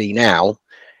 PC now?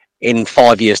 In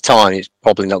 5 years' time, it's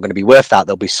probably not going to be worth that.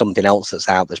 There'll be something else that's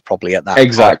out that's probably at that.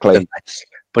 Exactly.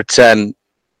 But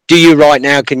do you right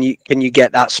now? Can you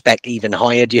get that spec even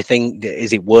higher? Do you think,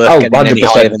 is it worth getting any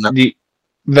higher than that?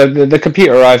 The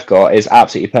computer I've got is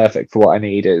absolutely perfect for what I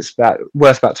need. It's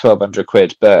worth about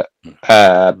 £1,200, but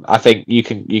I think you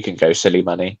can go silly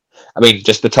money. I mean,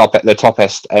 just the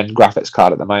toppest end graphics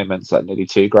card at the moment is like nearly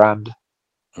 $2,000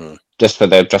 just for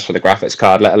the graphics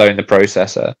card, let alone the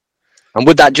processor. And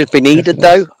would that just be needed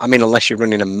though? I mean, unless you're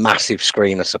running a massive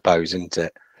screen, I suppose, isn't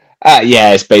it?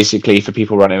 Yeah, it's basically for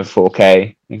people running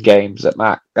 4K in games at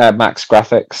max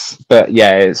graphics. But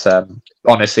yeah, it's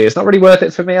honestly, it's not really worth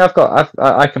it for me.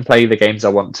 I can play the games I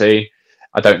want to.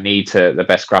 I don't need the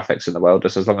best graphics in the world,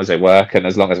 just as long as they work and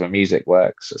as long as my music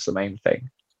works. It's the main thing.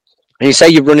 And you say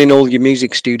you're running all your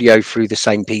music studio through the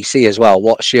same PC as well.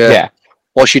 What's your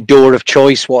door of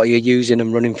choice? What are you using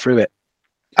and running through it?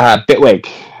 Bitwig.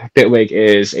 Bitwig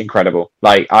is incredible.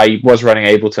 Like, I was running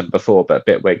Ableton before, but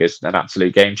Bitwig is an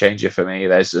absolute game changer for me.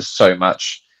 There's just so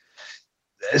much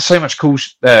cool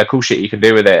shit you can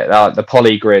do with it. The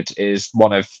polygrid is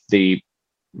one of the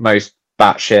most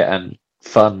batshit and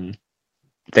fun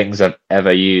things I've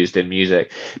ever used in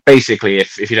music. Basically,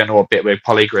 if you don't know what Bitwig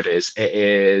polygrid is, it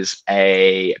is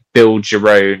a build your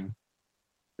own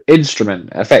instrument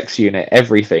effects unit.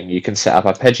 Everything you can set up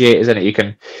arpeggiators in it. You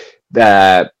can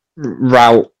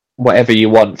route whatever you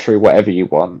want through whatever you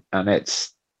want, and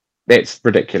it's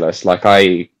ridiculous. Like,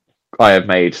 I have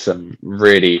made some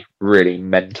really, really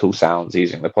mental sounds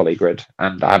using the polygrid,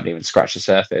 and I haven't even scratched the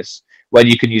surface. When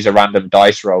you can use a random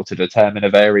dice roll to determine a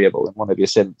variable in one of your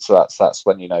synths, so that's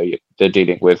when you know you're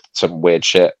dealing with some weird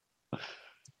shit.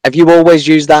 Have you always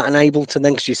used that in Ableton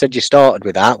then? Because you said you started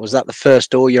with that. Was that the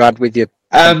first DAW you had with your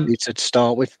computer to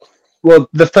start with? Well,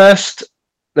 the first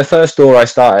DAW I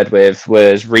started with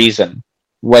was Reason,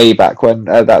 way back when.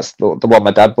 That's the one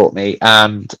my dad bought me,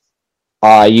 and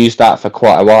I used that for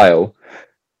quite a while.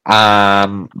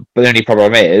 But the only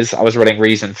problem is I was running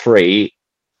Reason 3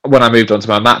 when I moved onto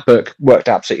my MacBook, worked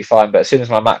absolutely fine. But as soon as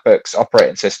my MacBook's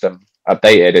operating system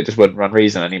updated, it just wouldn't run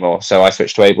Reason anymore. So I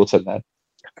switched to Ableton then.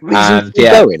 Reason's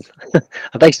still going?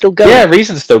 Are they still going? Yeah,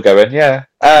 Reason's still going, yeah.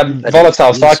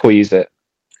 Volatile Cycle used it.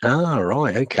 Ah,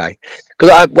 right, okay.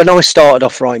 Because when I started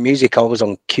off writing music, I was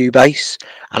on Cubase,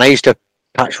 and I used to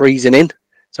patch Reason in.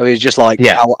 So it was just like,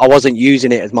 I wasn't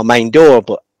using it as my main DAW,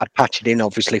 but I'd patch it in,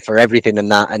 obviously, for everything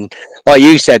and that. And like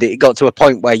you said, it got to a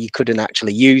point where you couldn't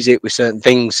actually use it with certain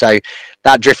things. So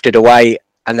that drifted away.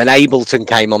 And then Ableton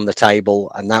came on the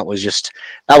table, and that was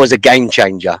a game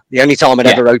changer. The only time I'd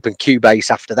ever opened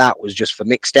Cubase after that was just for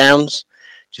mix downs,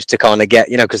 just to kind of get,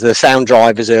 because the sound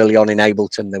drivers early on in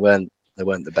Ableton, they weren't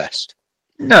the best.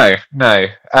 No.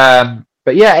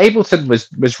 But yeah, Ableton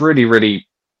was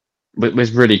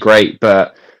really great.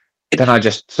 But then I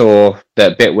just saw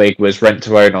that Bitwig was rent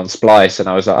to own on Splice, and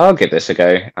I was like, I'll give this a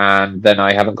go. And then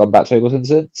I haven't gone back to Ableton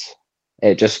since.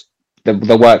 It just the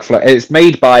workflow. It's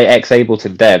made by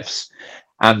ex-Ableton devs,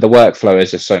 and the workflow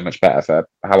is just so much better for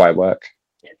how I work.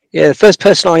 Yeah, the first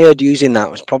person I heard using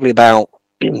that was probably about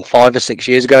 5 or 6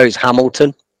 years ago. Is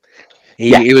Hamilton.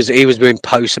 He was doing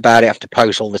posts about it after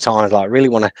posts all the time. I was like, really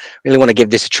want to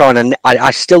give this a try. And I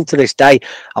still to this day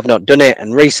I've not done it.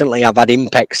 And recently I've had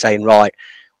Impex saying, right,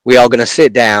 we are going to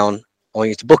sit down. I want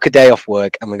you to book a day off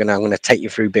work, and I'm going to take you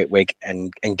through Bitwig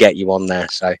and get you on there.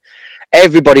 So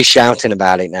everybody's shouting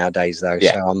about it nowadays, though.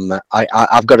 Yeah. So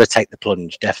I've got to take the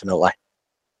plunge, definitely.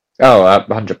 Oh,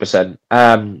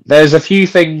 100%. There's a few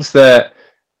things that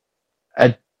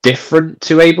are different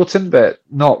to Ableton, but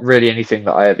not really anything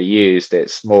that I ever used.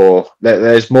 It's more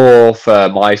there's more for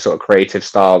my sort of creative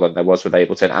style than there was with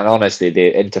Ableton. And honestly,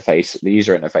 the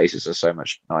user interfaces are so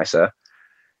much nicer.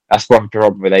 That's one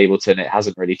problem with Ableton. It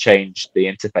hasn't really changed the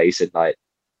interface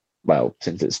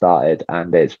since it started,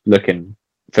 and it's looking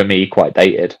for me quite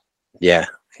dated. Yeah,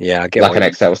 I get like an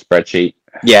Excel spreadsheet.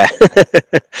 Yeah,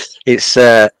 it's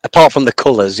apart from the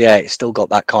colours, it's still got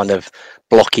that kind of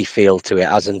blocky feel to it,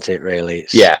 hasn't it? Really?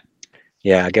 Yeah,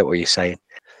 I get what you're saying.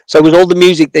 So, with all the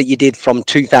music that you did from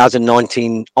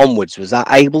 2019 onwards, was that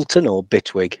Ableton or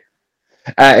Bitwig?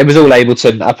 It was all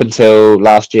Ableton up until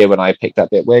last year when I picked up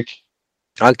Bitwig.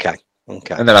 Okay.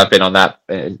 And then I've been on that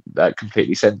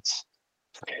completely since.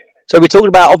 So we're talking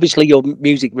about, obviously, your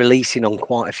music releasing on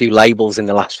quite a few labels in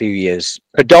the last few years,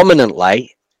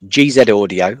 predominantly GZ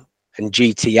Audio and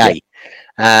GTA.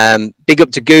 Big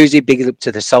up to Goozy, big up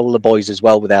to the Solar Boys as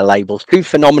well with their labels. 2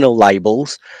 phenomenal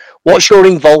labels. What's your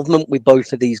involvement with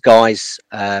both of these guys?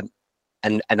 And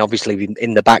obviously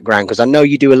in the background, because I know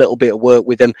you do a little bit of work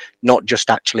with them, not just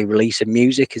actually releasing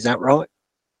music. Is that right?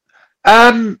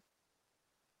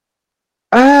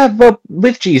 Well,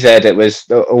 with GZ, it was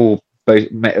all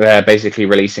basically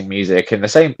releasing music, and the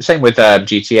same with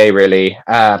GTA. Really,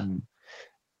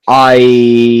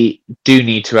 I do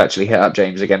need to actually hit up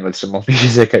James again with some more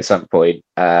music at some point.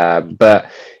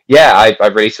 But yeah, I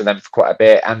released with them for quite a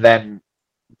bit, and then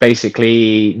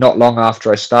basically not long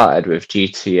after I started with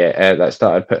GTA, that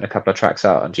started putting a couple of tracks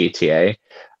out on GTA.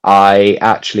 I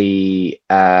actually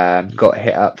got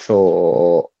hit up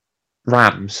for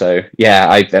RAM, so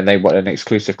then they want an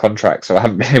exclusive contract, so I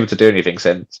haven't been able to do anything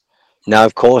since. No,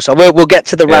 of course. We'll get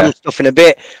to the RAM stuff in a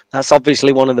bit. That's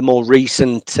obviously one of the more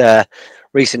recent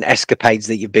escapades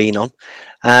that you've been on.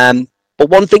 But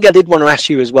one thing I did want to ask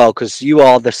you as well, because you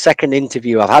are the second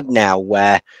interview I've had now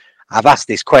where I've asked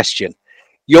this question.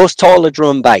 Your style of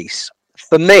drum and bass,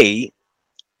 for me,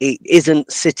 it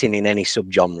isn't sitting in any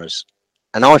subgenres,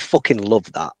 and I fucking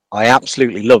love that. I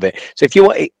absolutely love it. So if you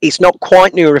want, it's not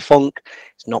quite neurofunk,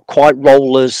 it's not quite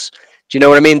rollers. Do you know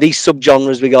what I mean? These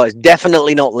subgenres we got, it's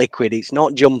definitely not liquid, it's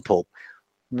not jump up.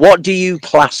 What do you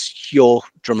class your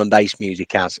drum and bass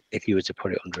music as if you were to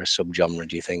put it under a subgenre,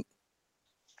 do you think?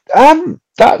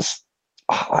 That's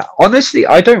honestly,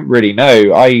 I don't really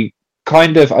know. I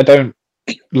don't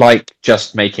like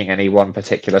just making any one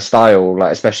particular style,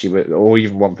 like especially or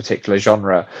even one particular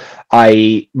genre.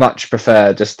 I much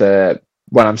prefer just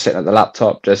when I'm sitting at the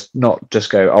laptop, not just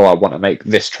go, I want to make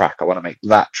this track, I want to make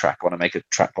that track, I want to make a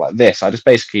track like this. I just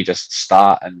basically just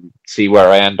start and see where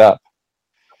I end up.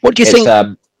 What do you think?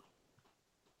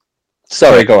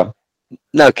 Sorry, go on.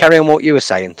 No, carry on what you were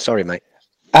saying. Sorry, mate.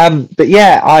 But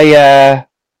yeah,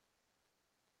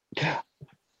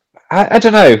 I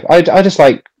don't know. I just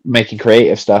like making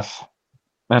creative stuff,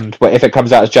 and if it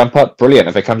comes out as jump up, brilliant.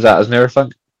 If it comes out as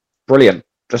neurofunk, brilliant.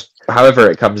 Just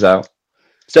however it comes out.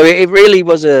 So it really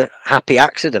was a happy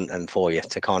accident then for you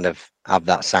to kind of have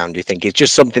that sound. Do you think it's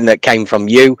just something that came from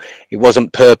you? It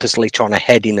wasn't purposely trying to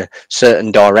head in a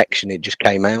certain direction. It just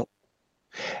came out.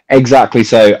 Exactly.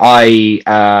 So I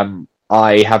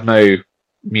have no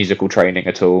musical training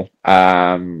at all.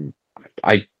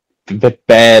 I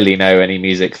barely know any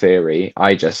music theory.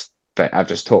 I've just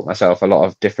taught myself a lot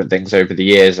of different things over the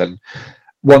years, and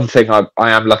one thing I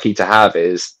am lucky to have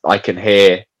is I can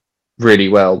hear really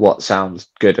well what sounds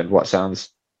good and what sounds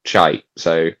shite.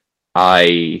 So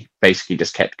I basically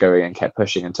just kept going and kept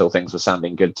pushing until things were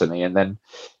sounding good to me, and then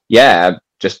yeah,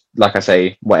 just like I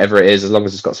say, whatever it is, as long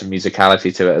as it's got some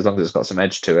musicality to it, as long as it's got some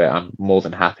edge to it, I'm more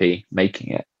than happy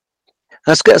making it.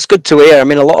 That's good to hear. I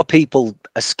mean, a lot of people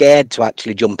are scared to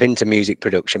actually jump into music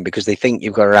production because they think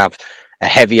you've got to have a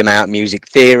heavy amount of music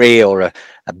theory or a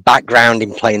background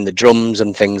in playing the drums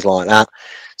and things like that.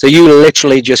 So you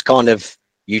literally just kind of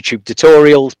YouTube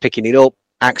tutorials, picking it up,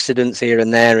 accidents here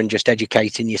and there, and just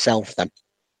educating yourself then.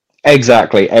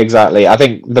 Exactly. I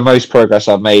think the most progress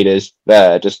I've made is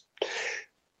just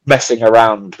messing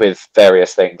around with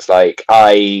various things. Like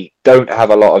I don't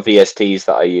have a lot of VSTs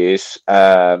that I use,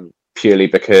 purely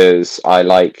because I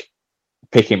like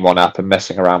picking one up and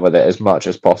messing around with it as much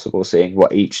as possible, seeing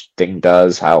what each thing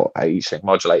does, how each thing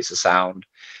modulates the sound,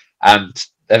 and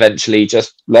eventually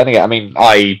just learning it. I mean,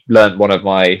 I learned one of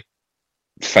my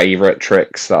favorite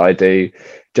tricks that I do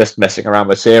just messing around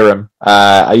with serum.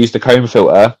 I used a comb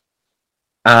filter,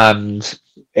 and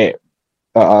it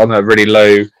on a really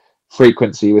low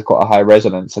frequency with quite a high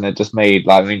resonance, and it just made,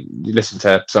 like, I mean, you listen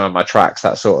to some of my tracks,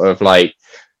 that sort of like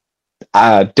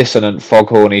dissonant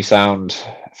foghorny sound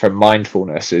from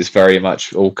Mindfulness is very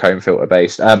much all comb filter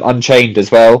based. Unchained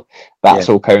as well, that's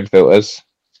all comb filters.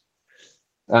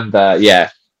 And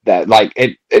that, like,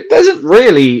 it doesn't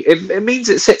really, it means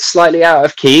it sits slightly out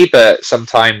of key, but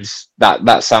sometimes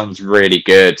that sounds really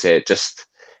good. It just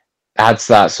adds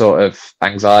that sort of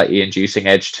anxiety inducing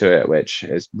edge to it, which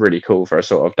is really cool for a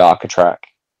sort of darker track.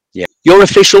 Yeah. Your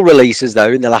official releases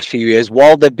though in the last few years,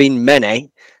 while there've been many,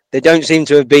 they don't seem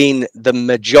to have been the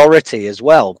majority as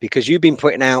well, because you've been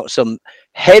putting out some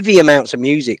heavy amounts of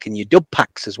music in your dub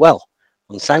packs as well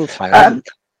on SoundCloud.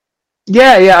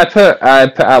 Yeah, I put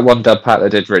out one dub pack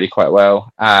that did really quite well,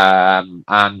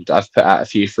 and I've put out a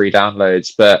few free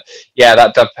downloads. But yeah,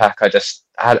 that dub pack I just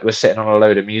had, it was sitting on a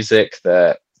load of music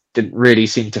that didn't really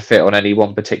seem to fit on any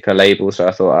one particular label. So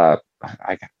I thought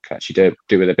I can actually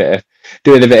do with a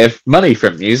bit of money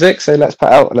from music. So let's put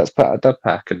out a dub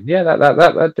pack, and yeah,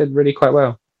 that did really quite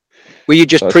well. Were you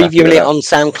just previewing it on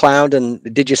SoundCloud, and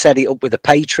did you set it up with a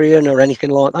Patreon or anything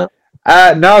like that?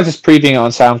 No, I was just previewing it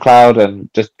on SoundCloud and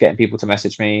just getting people to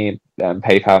message me and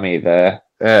PayPal me the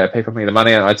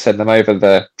money, and I'd send them over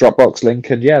the Dropbox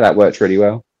link, and yeah, that worked really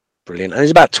well. Brilliant. And there's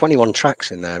about 21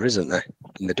 tracks in there, isn't there?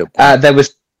 In the dub pack? There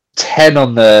was 10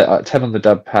 on the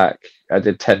dub pack. I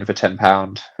did 10 for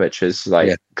 £10, which is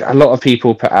like a lot of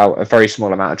people put out a very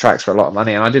small amount of tracks for a lot of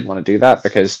money, and I didn't want to do that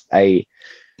because I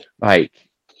have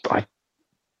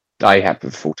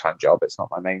a full-time job. It's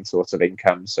not my main source of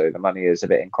income, so the money is a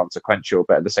bit inconsequential.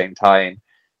 But at the same time,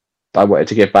 I wanted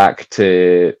to give back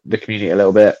to the community a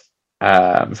little bit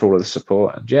for all of the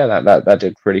support, and yeah, that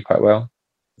did really quite well.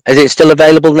 Is it still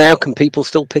available now? Can people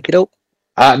still pick it up?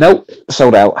 No,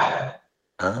 sold out.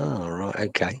 Oh, right.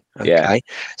 Okay. Yeah.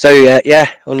 So,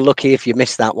 unlucky if you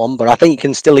missed that one, but I think you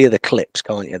can still hear the clips,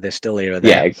 can't you? They're still here.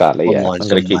 Yeah, exactly. Yeah, I'm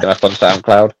going to keep them up on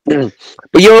SoundCloud.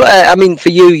 But I mean, for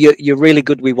you're really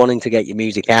good with wanting to get your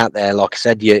music out there. Like I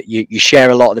said, you share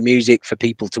a lot of the music for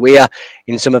people to hear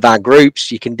in some of our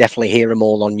groups. You can definitely hear them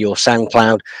all on your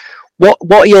SoundCloud. What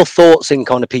are your thoughts in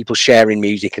kind of people sharing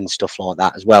music and stuff like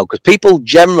that as well? Because people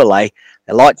generally,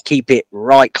 they like to keep it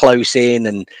right close in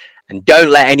and don't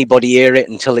let anybody hear it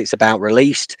until it's about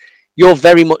released. You're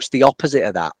very much the opposite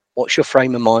of that. What's your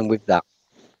frame of mind with that?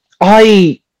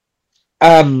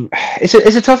 It's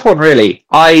a tough one, really.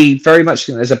 I very much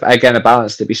think there's a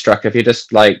balance to be struck. If you're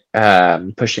just like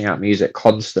pushing out music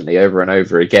constantly over and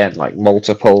over again, like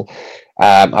multiple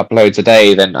uploads a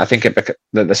day, then I think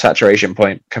the saturation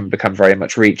point can become very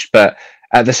much reached. But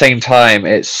at the same time,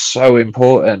 it's so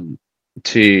important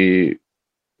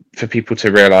for people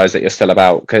to realize that you're still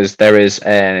about, because there is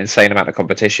an insane amount of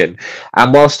competition,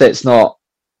 and whilst it's not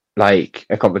like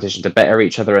a competition to better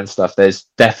each other and stuff, there's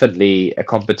definitely a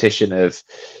competition of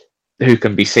who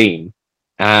can be seen.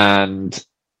 And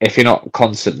if you're not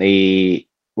constantly,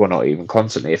 well, not even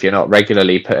constantly, if you're not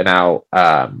regularly putting out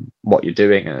what you're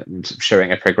doing and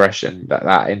showing a progression,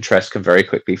 that interest can very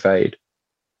quickly fade.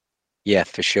 Yeah,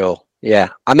 for sure. Yeah,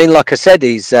 I mean, like I said,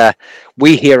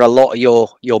 we hear a lot of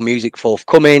your music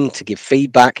forthcoming to give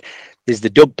feedback. There's the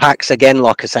dub packs again,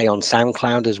 like I say, on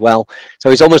SoundCloud as well. So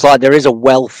it's almost like there is a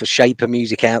wealth of Shayper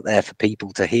music out there for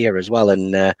people to hear as well,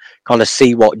 and kind of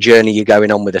see what journey you're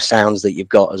going on with the sounds that you've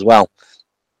got as well.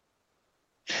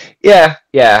 Yeah,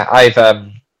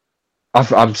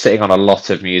 I'm sitting on a lot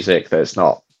of music that's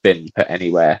not been put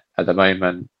anywhere at the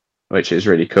moment, which is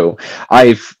really cool.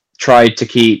 I've tried to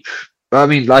keep, I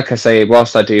mean, like I say,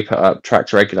 whilst I do put up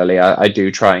tracks regularly, I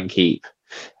do try and keep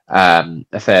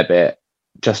a fair bit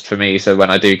just for me. So when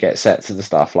I do get sets and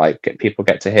stuff, like people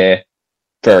get to hear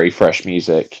very fresh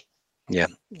music. Yeah.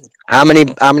 How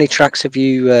many tracks have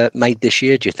you made this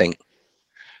year, do you think?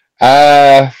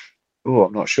 Oh,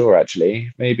 I'm not sure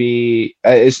actually. Maybe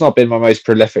it's not been my most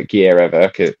prolific year ever.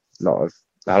 'Cause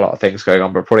a lot of things going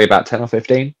on, but probably about 10 or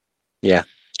 15. Yeah.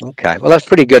 Okay. Well, that's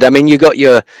pretty good. I mean, you got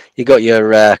your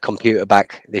computer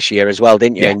back this year as well,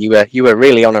 didn't you? Yeah. And you were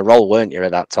really on a roll, weren't you, at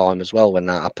that time as well when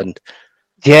that happened?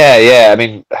 Yeah. I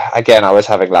mean, again, I was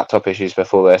having laptop issues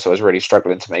before this. I was really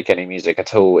struggling to make any music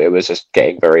at all. It was just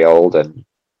getting very old and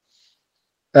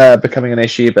becoming an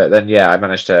issue. But then, yeah, I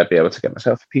managed to be able to get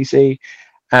myself a PC.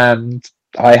 And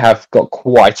I have got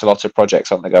quite a lot of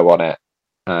projects on the go on it,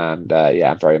 and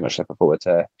I'm very much looking forward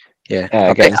to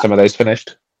getting some of those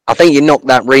finished. I think you knocked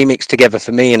that remix together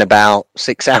for me in about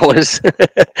 6 hours,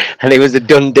 and it was a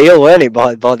done deal, weren't it?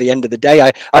 By the end of the day,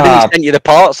 I didn't send you the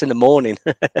parts in the morning.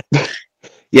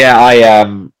 Yeah,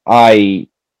 I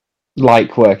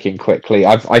like working quickly.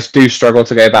 I do struggle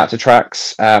to go back to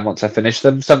tracks once I finish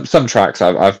them. Some tracks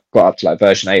I've got up to like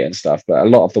version 8 and stuff, but a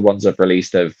lot of the ones I've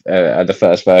released of the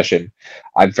first version,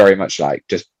 I'm very much like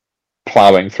just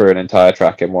plowing through an entire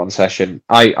track in one session.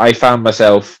 I found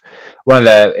myself, one of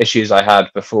the issues I had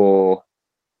before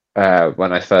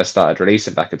when I first started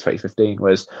releasing back in 2015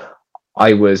 was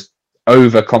I was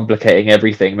overcomplicating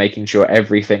everything, making sure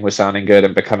everything was sounding good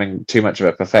and becoming too much of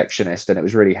a perfectionist, and it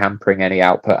was really hampering any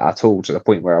output at all, to the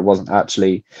point where I wasn't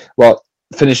actually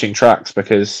finishing tracks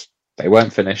because they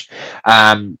weren't finished.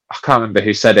 I can't remember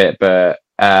who said it, but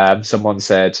someone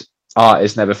said art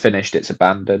is never finished, it's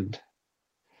abandoned.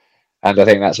 And I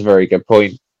think that's a very good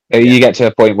point. You get to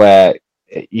a point where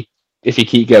if you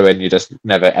keep going, you're just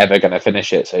never ever going to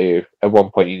finish it, so at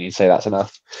one point you need to say that's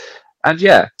enough. And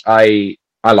yeah, I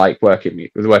like working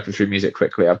through music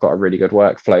quickly. I've got a really good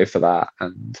workflow for that,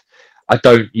 and I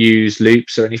don't use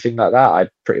loops or anything like that. I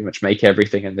pretty much make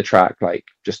everything in the track, like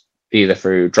just either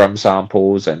through drum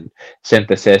samples and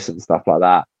synthesis and stuff like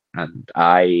that. And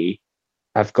I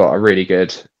have got a really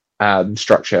good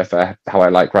structure for how I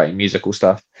like writing musical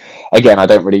stuff. Again, I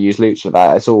don't really use loops for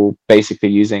that. It's all basically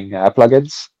using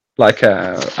plugins. Like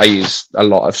I use a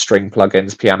lot of string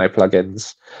plugins, piano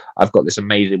plugins. I've got this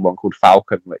amazing one called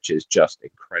Falcon, which is just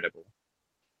incredible.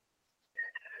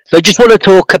 So I just want to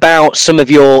talk about some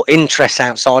of your interests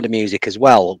outside of music as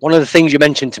well. One of the things you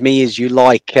mentioned to me is you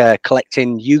like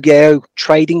collecting Yu-Gi-Oh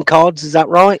trading cards. Is that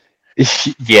right?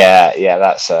 Yeah,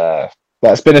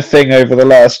 that's been a thing over the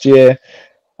last year.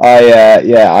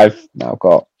 I've now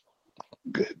got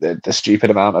the stupid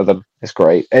amount of them. It's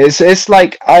great. For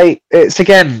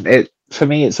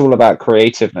me, it's all about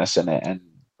creativeness in it,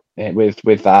 and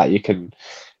with that you can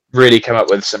really come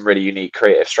up with some really unique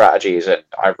creative strategies, and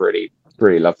I really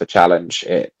love the challenge.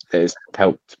 It has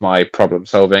helped my problem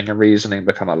solving and reasoning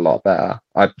become a lot better.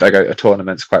 I go to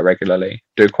tournaments quite regularly,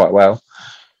 do quite well.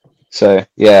 So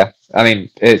yeah, I mean,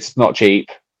 it's not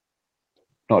cheap.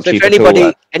 Not so cheap for at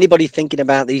all. Anybody thinking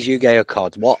about these Yu-Gi-Oh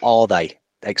cards, what are they?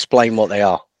 Explain what they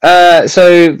are.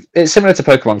 So it's similar to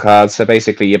Pokemon cards. So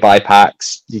basically, you buy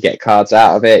packs, you get cards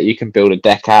out of it, you can build a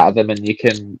deck out of them, and you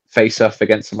can face off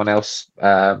against someone else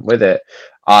with it.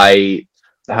 I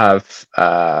have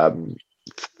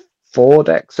 4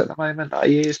 decks at the moment that I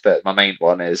use, but my main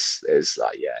one is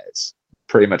it's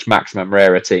pretty much maximum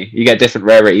rarity. You get different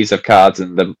rarities of cards,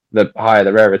 and the higher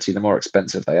the rarity, the more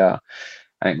expensive they are.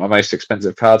 I think my most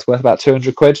expensive card's worth about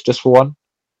 200 quid just for one.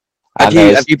 Have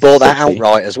you bought that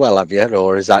outright as well, have you?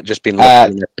 Or has that just been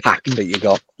in the pack that you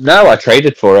got? No, I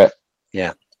traded for it.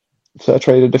 Yeah. So I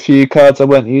traded a few cards I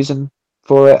weren't using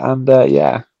for it, and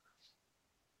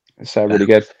it's really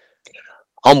good.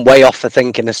 I'm way off for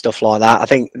thinking of stuff like that. I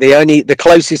think the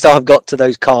closest I've got to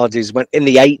those cards is when in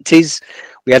the 80s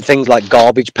we had things like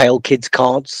Garbage Pail Kids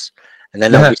cards. And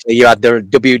then obviously you had the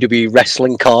WWE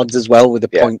wrestling cards as well with the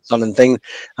points on and things.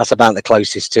 That's about the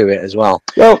closest to it as well.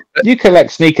 Well, you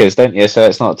collect sneakers, don't you? So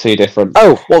it's not too different.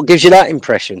 Oh, what gives you that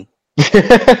impression?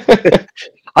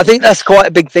 I think that's quite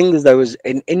a big thing, though, is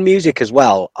in music as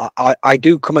well. I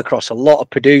do come across a lot of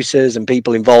producers and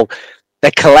people involved.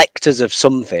 They're collectors of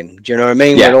something. Do you know what I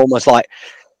mean? Yeah. We're almost like,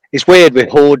 it's weird, we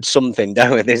hoard something,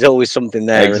 don't we? There's always something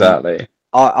there. Exactly.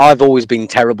 I've always been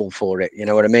terrible for it. You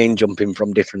know what I mean? Jumping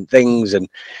from different things and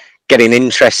getting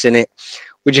interest in it.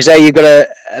 Would you say you've got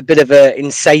a bit of a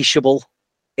insatiable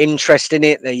interest in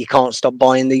it that you can't stop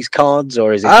buying these cards,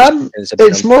 or is it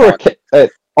it's more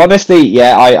honestly,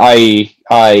 yeah,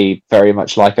 I very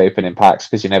much like opening packs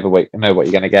because you never know what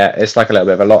you're going to get. It's like a little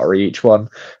bit of a lottery each one,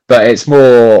 but it's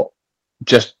more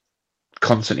just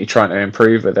constantly trying to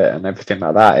improve with it and everything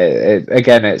like that.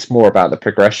 Again, it's more about the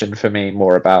progression for me,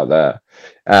 more about the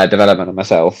development of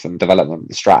myself and development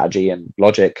of strategy and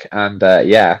logic. And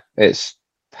yeah, it's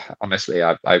honestly,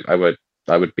 I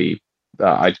would be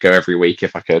I'd go every week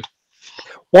if I could.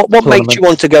 What makes you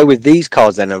want to go with these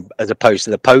cards then, as opposed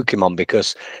to the Pokemon?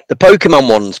 Because the Pokemon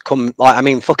ones come, like, I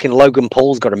mean, fucking Logan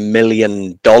Paul's got $1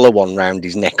 million one round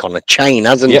his neck on a chain,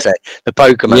 hasn't it? The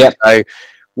Pokemon. Yep. So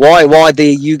why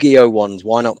the Yu-Gi-Oh ones?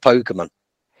 Why not Pokemon?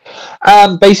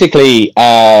 Basically,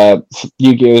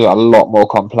 Yu-Gi-Oh is a lot more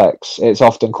complex. It's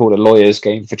often called a lawyer's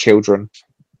game for children.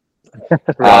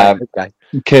 Right. Okay.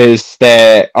 Because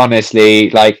they're honestly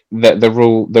like the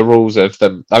rules of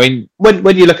them. I mean,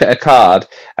 when you look at a card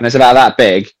and it's about that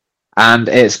big, and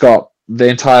it's got the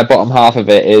entire bottom half of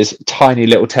it is tiny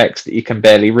little text that you can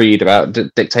barely read about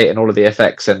dictating all of the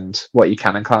effects and what you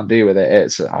can and can't do with it.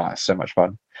 It's so much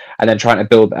fun. And then trying to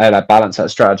build that balance,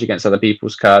 that strategy against other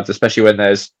people's cards, especially when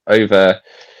there's over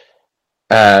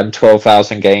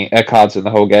 12,000 cards in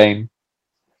the whole game.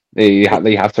 You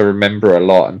have to remember a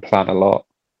lot and plan a lot.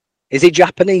 Is it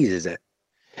Japanese? Is it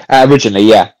originally?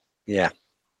 Yeah.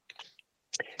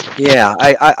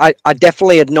 I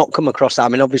definitely had not come across that. I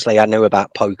mean, obviously, I knew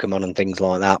about Pokemon and things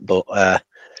like that, but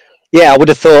yeah, I would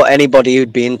have thought anybody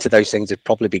who'd be into those things would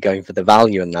probably be going for the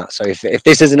value in that. So if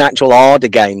this is an actual harder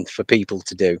game for people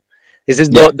to do, this is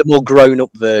not the more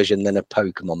grown-up version than a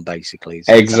Pokemon, basically.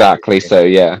 Exactly. So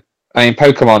yeah, I mean,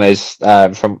 Pokemon is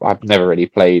I've never really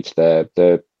played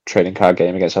the trading card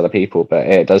game against other people, but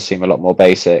it does seem a lot more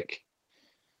basic.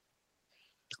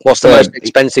 What's the most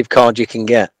expensive card you can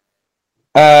get?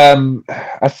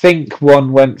 I think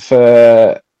one went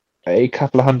for a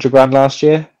couple of $100,000 last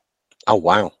year. Oh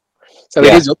wow! So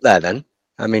it is up there then.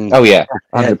 I mean, oh yeah,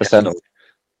 100%.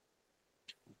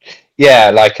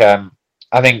 Yeah, like I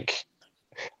think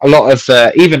a lot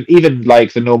of even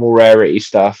like the normal rarity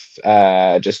stuff,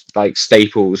 just like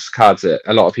staples cards that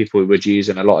a lot of people would use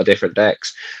in a lot of different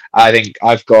decks. I think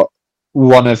I've got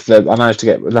one of them. I managed to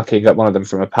get lucky and got one of them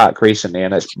from a pack recently,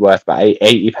 and it's worth about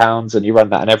 £80, and you run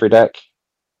that in every deck.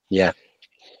 Yeah.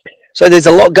 So there's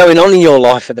a lot going on in your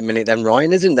life at the minute then,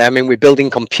 Ryan, isn't there? I mean, we're building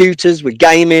computers, we're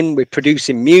gaming, we're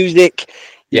producing music,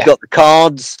 you've got the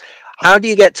cards. How do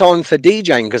you get time for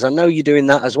DJing? Because I know you're doing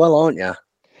that as well, aren't you?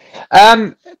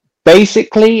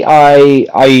 Basically,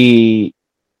 I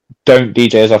don't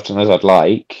DJ as often as I'd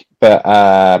like, but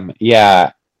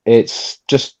yeah, it's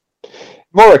just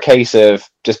more a case of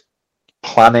just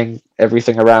planning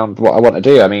everything around what I want to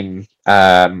do. I mean,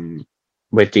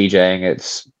 with DJing,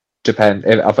 it's depend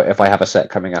if I have a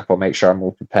set coming up, I'll make sure I'm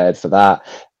all prepared for that.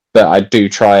 But I do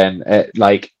try and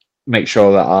make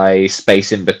sure that I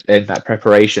space in that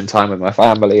preparation time with my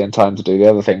family and time to do the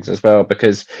other things as well.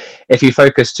 Because if you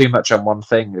focus too much on one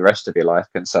thing, the rest of your life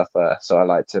can suffer. So I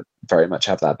like to very much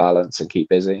have that balance and keep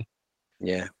busy.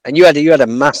 Yeah, and you had a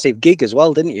massive gig as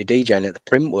well, didn't you? DJing at the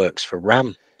Printworks for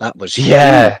RAM. That was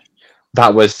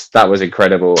that was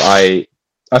incredible.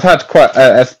 I've had quite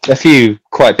a few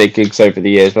quite big gigs over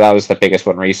the years, but that was the biggest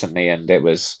one recently, and it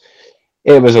was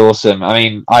awesome. I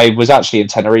mean, I was actually in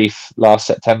Tenerife last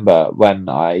September when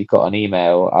I got an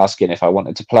email asking if I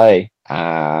wanted to play,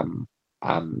 and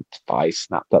I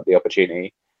snapped up the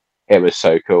opportunity. It was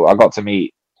so cool. I got to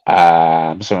meet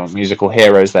some musical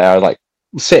heroes there. I was like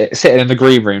sitting in the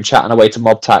green room chatting away to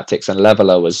Mob Tactics and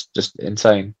Leveler was just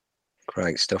insane.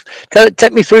 Great stuff.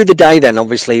 Take me through the day then.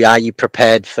 Obviously, are you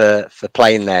prepared for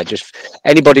playing there? Just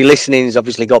anybody listening has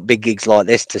obviously got big gigs like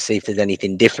this to see if there's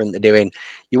anything different they're doing.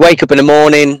 You wake up in the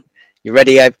morning, you're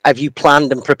ready. Have you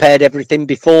planned and prepared everything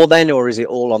before then, or is it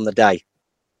all on the day?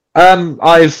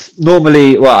 I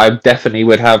definitely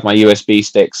would have my USB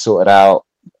sticks sorted out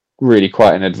really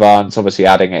quite in advance. Obviously,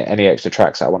 adding any extra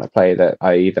tracks I want to play that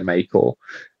I either make or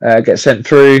get sent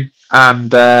through.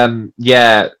 And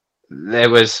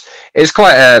it's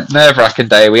quite a nerve-wracking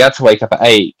day. We had to wake up at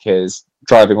 8 because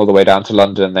driving all the way down to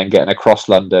London and then getting across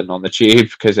London on the tube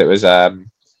because it was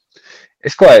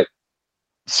it's quite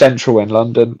central in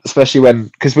London, especially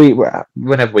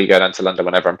whenever we go down to London,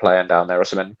 whenever I'm playing down there or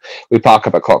something, we park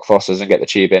up at Cockfosters and get the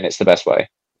tube in. It's the best way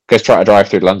because trying to drive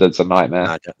through London's a nightmare.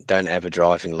 No, don't ever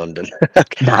drive in London.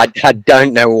 I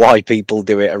don't know why people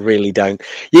do it. I really don't.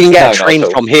 You can get a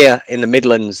train from here in the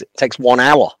Midlands. It takes 1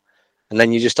 hour. and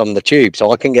then you're just on the tube.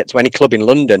 So I can get to any club in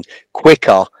London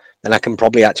quicker than I can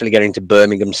probably actually get into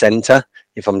Birmingham Centre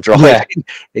if I'm driving. Yeah.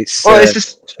 It's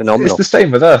It's phenomenal. It's the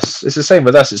same with us. It's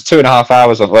 2.5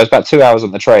 hours it's about 2 hours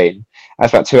on the train.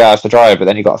 That's about 2 hours to drive, but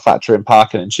then you've got to factor in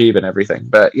parking and tube and everything.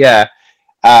 But yeah,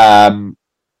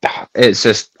 it's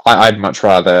just I'd much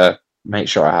rather make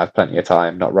sure I have plenty of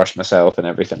time, not rush myself and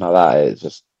everything like that. It's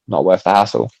just not worth the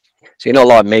hassle. So you're not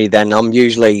like me then. I'm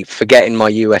usually forgetting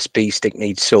my USB stick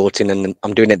needs sorting, and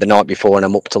I'm doing it the night before, and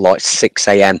I'm up to like 6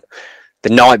 a.m. the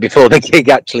night before the gig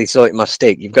actually sorting my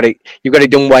stick. You've got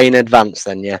it done way in advance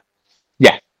then, yeah.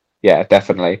 Yeah,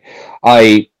 definitely.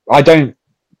 I don't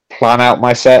plan out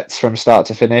my sets from start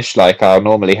to finish. Like I'll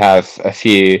normally have a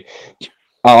few.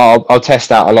 I'll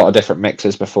test out a lot of different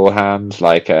mixes beforehand,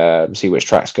 like see which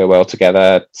tracks go well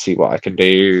together, see what I can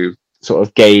do, sort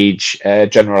of gauge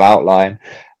general outline.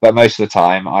 But most of the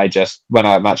time, when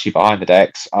I'm actually behind the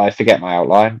decks, I forget my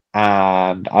outline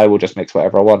and I will just mix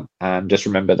whatever I want and just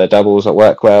remember the doubles that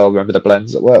work well, remember the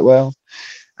blends that work well,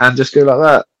 and just go like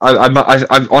that.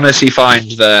 I honestly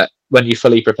find that when you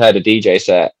fully prepared a DJ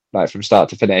set, like from start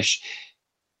to finish,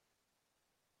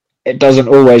 it doesn't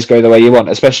always go the way you want,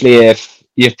 especially if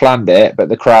you've planned it, but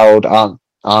the crowd aren't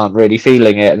really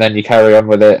feeling it, and then you carry on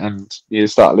with it and you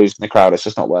start losing the crowd. It's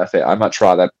just not worth it. I much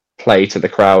rather play to the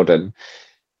crowd and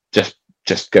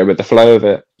just go with the flow of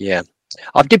it. Yeah,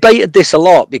 I've debated this a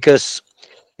lot because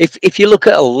if you look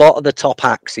at a lot of the top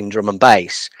acts in drum and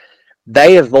bass,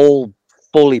 they have all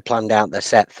fully planned out their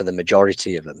set for the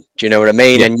majority of them. Do you know what I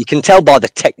mean? Yeah. And you can tell by the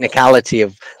technicality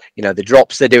of the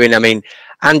drops they're doing. I mean,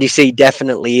 Andy C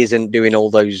definitely isn't doing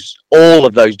all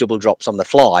of those double drops on the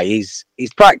fly. He's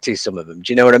practiced some of them.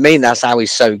 Do you know what I mean? That's how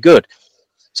he's so good.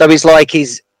 So it's like,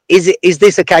 is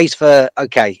this a case for,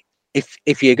 okay,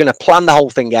 if you're going to plan the whole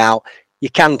thing out, you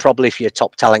can probably, if you're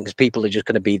top talent, because people are just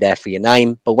going to be there for your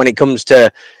name. But when it comes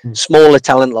to smaller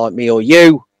talent like me or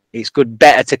you, it's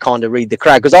better to kind of read the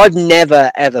crowd, because I've never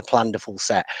ever planned a full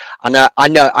set. I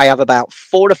know I have about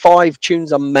 4 to 5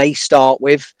 tunes I may start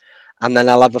with, and then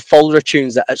I'll have a folder of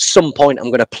tunes that at some point I'm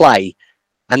going to play,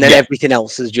 and then everything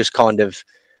else is just kind of,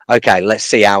 okay, let's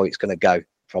see how it's going to go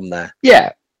from there.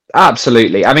 Yeah,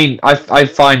 absolutely. I mean, I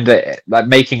find that like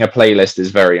making a playlist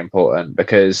is very important,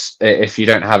 because if you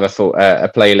don't have a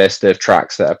playlist of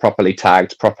tracks that are properly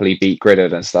tagged, properly beat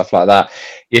gridded and stuff like that,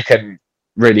 you can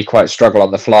really quite struggle on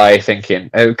the fly thinking,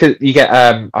 because you get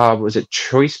was it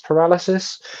choice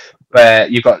paralysis, where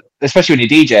you've got, especially when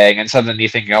you're DJing and suddenly you're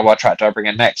thinking, oh, what track do I bring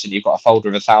in next, and you've got a folder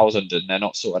of 1,000 and they're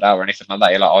not sorted out or anything like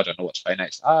that. You're like, oh, I don't know what to play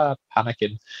next.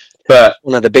 Panicking. But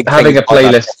one of the big having a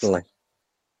playlist, definitely.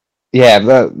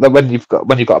 Yeah, when you've got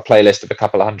a playlist of a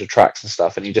couple of 100 tracks and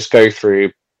stuff, and you just go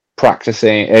through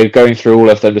practicing, going through all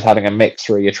of them, just having a mix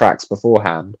through your tracks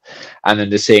beforehand, and then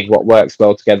just seeing what works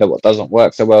well together, what doesn't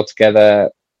work so well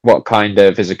together, what kind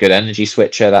of is a good energy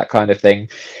switcher, that kind of thing.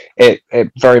 It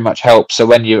very much helps. So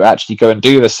when you actually go and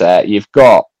do the set, you've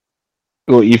got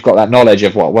that knowledge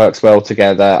of what works well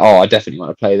together. Oh, I definitely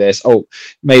want to play this. Oh,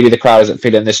 maybe the crowd isn't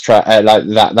feeling this track, like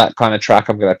that kind of track.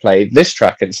 I'm going to play this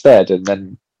track instead. And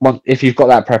then if you've got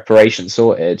that preparation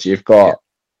sorted, it's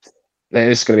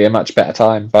going to be a much better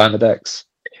time behind the decks.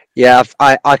 Yeah,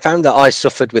 I found that I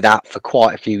suffered with that for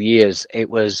quite a few years. It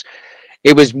was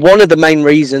one of the main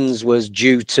reasons was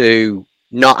due to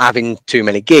not having too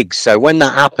many gigs. So when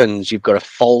that happens, you've got a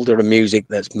folder of music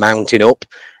that's mounting up,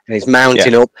 and it's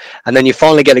mounting up, and then you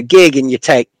finally get a gig and you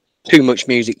take too much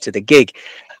music to the gig.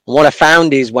 And what I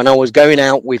found is when I was going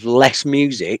out with less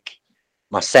music,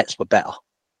 my sets were better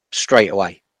straight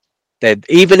away.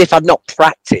 Even if I'd not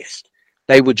practiced,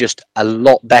 they were just a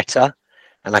lot better,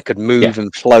 and I could move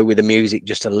and flow with the music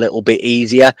just a little bit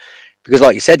easier. Because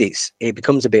like you said, it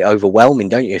becomes a bit overwhelming,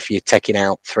 don't you, if you're taking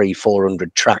out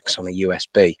 300-400 tracks on a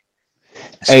USB.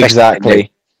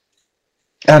 Exactly.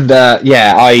 And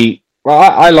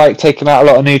I like taking out a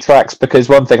lot of new tracks, because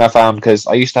one thing I found, because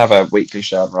I used to have a weekly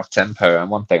show on Rough Tempo, and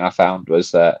one thing I found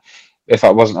was that if I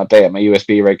wasn't updating my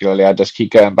USB regularly, I'd just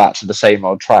keep going back to the same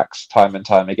old tracks time and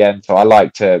time again. So I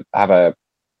like to have a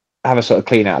sort of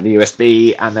clean out of the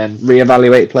USB and then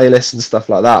reevaluate playlists and stuff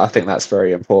like that. I think that's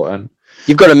very important.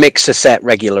 You've got to mix a set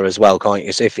regular as well, can't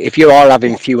you? So if you are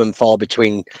having few and far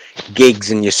between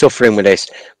gigs and you're suffering with this,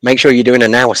 make sure you're doing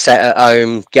an hour set at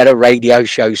home, get a radio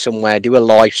show somewhere, do a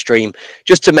live stream,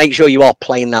 just to make sure you are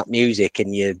playing that music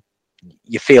and you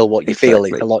feel what you feel.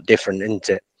 It's a lot different, isn't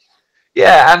it?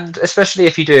 Yeah, and especially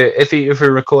if you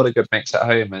record a good mix at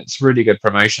home, it's really good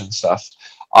promotion stuff.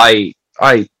 I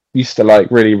used to like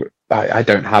really I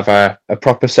don't have a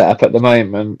proper setup at the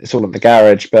moment. It's all in the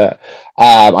garage, but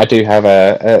I do have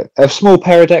a small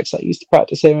pair of decks that I used to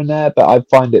practice here and there. But I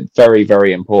find it very,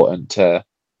 very important to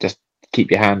just keep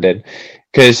your hand in,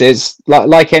 because it's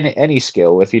like any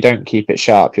skill. If you don't keep it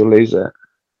sharp, you'll lose it.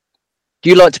 Do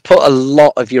you like to put a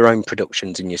lot of your own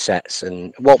productions in your sets?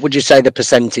 And what would you say the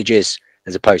percentage is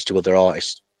as opposed to other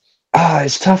artists?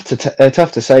 It's tough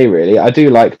to say, really. I do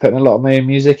like putting a lot of my own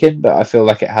music in, but I feel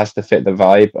like it has to fit the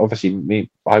vibe.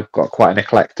 Obviously, I've got quite an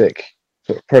eclectic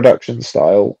sort of production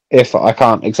style. If I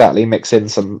can't exactly mix in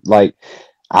some like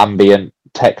ambient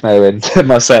techno into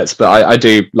my sets, but I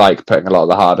do like putting a lot of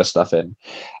the harder stuff in.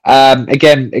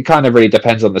 Again, it kind of really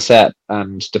depends on the set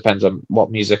and depends on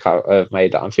what music I've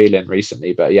made that I'm feeling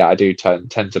recently. But yeah, I do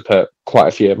tend to put quite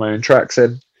a few of my own tracks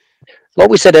in. Like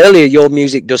we said earlier, your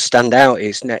music does stand out.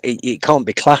 It can't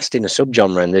be classed in a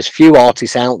subgenre, and there's few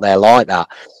artists out there like that.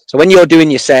 So when you're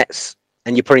doing your sets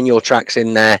and you're putting your tracks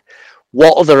in there,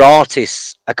 what other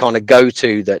artists are kind of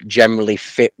go-to that generally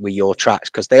fit with your tracks?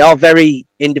 Because they are very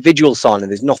individual sounding.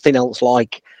 There's nothing else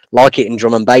like it in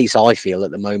drum and bass, I feel,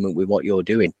 at the moment with what you're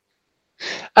doing.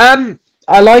 I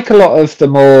like a lot of the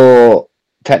more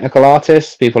technical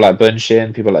artists, people like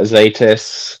Bunshin, people like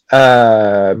Zatis,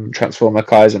 Transformer,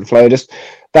 Kai's and Flow, just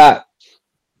that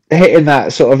hitting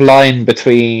that sort of line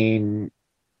between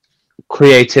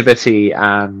creativity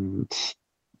and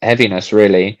heaviness,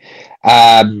 really.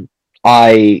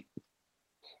 I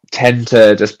tend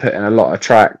to just put in a lot of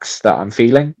tracks that I'm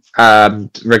feeling,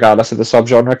 regardless of the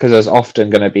subgenre, because there's often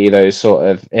going to be those sort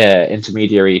of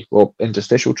intermediary or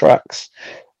interstitial tracks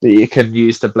that you can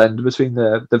use to blend between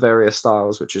the various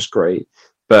styles, which is great.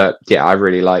 But yeah, I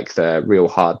really like the real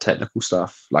hard technical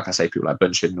stuff. Like I say, people like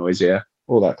Bunshin, Noisier,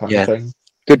 all that kind of thing.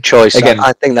 Good choice. Again,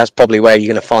 I think that's probably where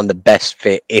you're going to find the best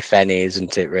fit, if any,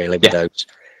 isn't it, really, with those?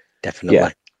 Definitely. Yeah.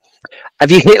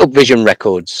 Have you hit up Vision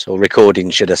Records, or recording,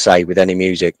 should I say, with any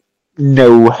music?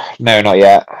 No, not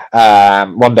yet.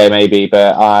 One day maybe,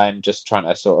 but I'm just trying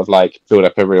to sort of like build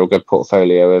up a real good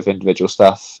portfolio of individual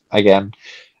stuff again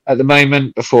at the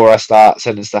moment before I start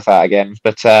sending stuff out again.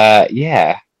 But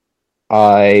yeah,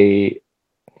 I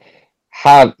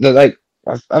have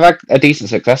I've had a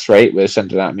decent success rate with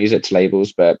sending out music to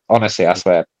labels, but honestly, I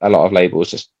swear a lot of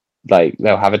labels just like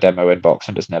they'll have a demo inbox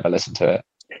and just never listen to it.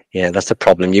 Yeah, that's the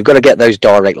problem. You've got to get those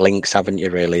direct links, haven't you,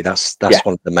 really? That's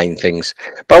one of the main things.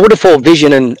 But I would have thought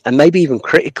Vision and maybe even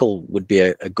Critical would be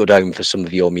a good home for some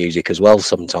of your music as well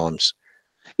sometimes.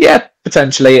 Yeah,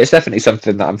 potentially. It's definitely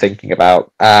something that I'm thinking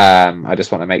about. I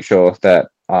just want to make sure that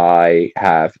I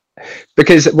have,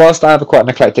 because whilst I have quite an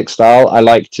eclectic style, I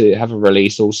like to have a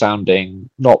release all sounding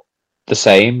not the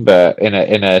same, but in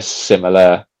a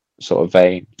similar sort of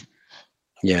vein.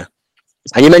 Yeah.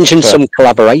 And you mentioned some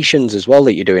collaborations as well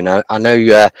that you're doing. I know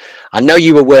you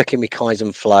were working with Kai's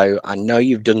and Flow. I know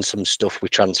you've done some stuff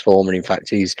with Transformer. In fact,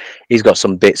 he's got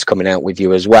some bits coming out with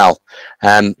you as well.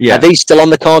 Are these still on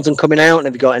the cards and coming out? And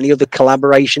have you got any other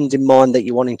collaborations in mind that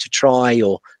you're wanting to try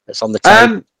or that's on the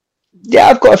table? Yeah,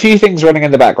 I've got a few things running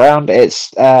in the background.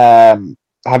 It's having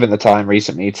the time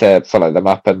recently to follow them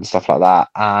up and stuff like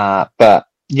that. But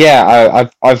yeah,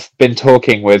 I've been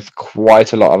talking with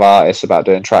quite a lot of artists about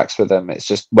doing tracks with them. It's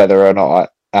just whether or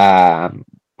not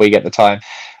we get the time.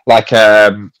 Like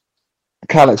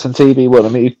Calix and TB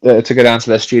wanted me to go down to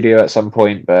their studio at some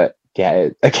point, but yeah,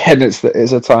 again, it's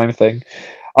a time thing.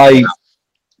 You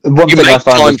make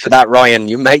time for that, Ryan.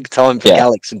 You make time for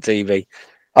Calix and TB.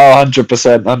 Oh,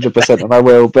 100%, and I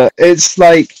will. But it's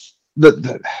like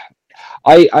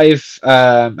I've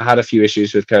had a few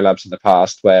issues with collabs in the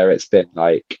past where it's been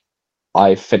like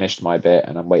I've finished my bit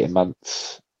and I'm waiting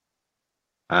months,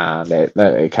 and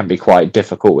it can be quite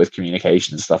difficult with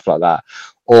communication and stuff like that.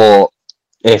 Or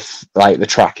if like the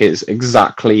track is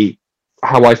exactly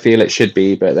how I feel it should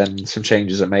be, but then some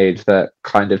changes are made that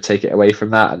kind of take it away from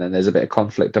that, and then there's a bit of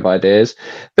conflict of ideas.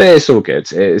 But it's all good.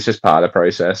 It's just part of the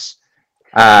process.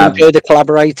 Do you enjoy the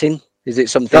collaborating? Is it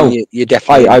something you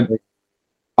definitely?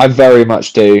 I very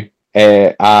much do,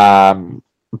 but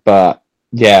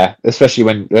yeah, especially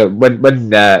when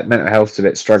mental health's a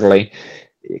bit struggling,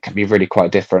 it can be really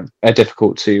quite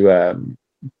difficult to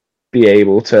be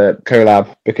able to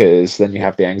collab, because then you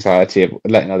have the anxiety of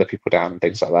letting other people down and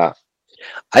things like that.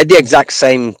 I had the exact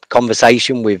same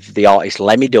conversation with the artist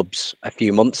Lemmy Dubs a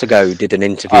few months ago. Did an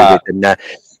interview with him.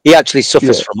 He actually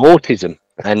suffers from autism.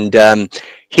 And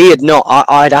he had not.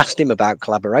 I'd asked him about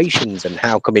collaborations and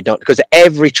how come he don't, because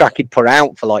every track he'd put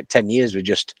out for like 10 years was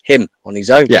just him on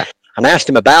his own. Yeah. And I asked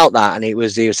him about that, and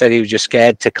he said he was just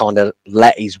scared to kind of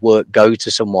let his work go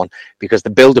to someone because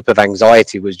the buildup of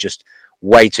anxiety was just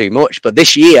way too much. But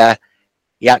this year,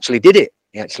 he actually did it.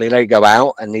 He actually let it go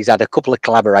out, and he's had a couple of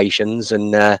collaborations,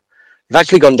 and they've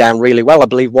actually gone down really well. I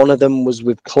believe one of them was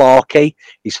with Clarkey,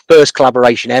 his first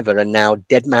collaboration ever, and now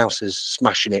Deadmau5 is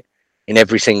smashing it in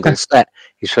every single set.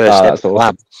 His first ever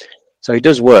collab. Awesome. So he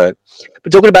does work.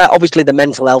 But talking about obviously the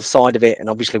mental health side of it, and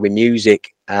obviously with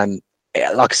music, like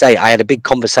I say, I had a big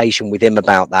conversation with him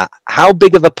about that. How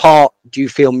big of a part do you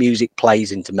feel music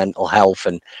plays into mental health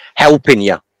and helping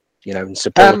you, and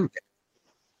supporting it?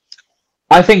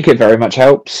 I think it very much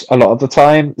helps a lot of the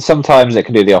time. Sometimes it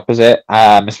can do the opposite,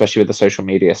 especially with the social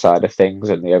media side of things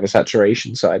and the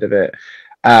oversaturation side of it.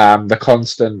 The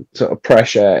constant sort of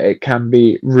pressure, it can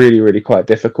be really, really quite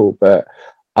difficult. But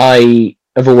I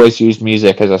have always used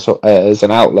music as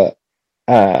an outlet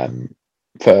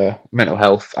for mental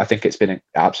health. I think it's been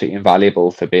absolutely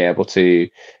invaluable for being able to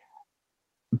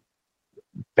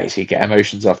basically get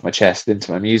emotions off my chest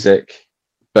into my music.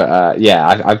 But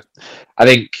I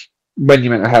think when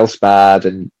your mental health's bad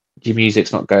and your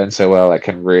music's not going so well, it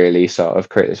can really sort of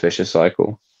create this vicious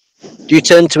cycle. Do you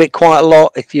turn to it quite a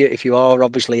lot if you are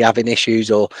obviously having issues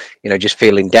or just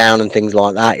feeling down and things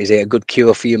like that? Is it a good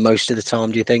cure for you most of the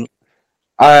time, do you think?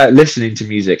 Listening to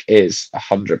music is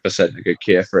 100% a good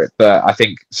cure for it, but I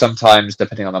think sometimes,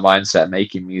 depending on the mindset,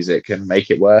 making music can make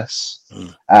it worse.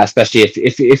 Especially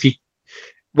if you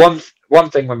one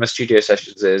thing with my studio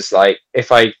sessions is like,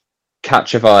 if I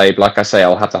catch a vibe, like I say,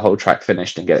 I'll have the whole track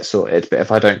finished and get it sorted. But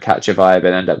if I don't catch a vibe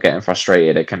and end up getting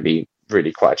frustrated, it can be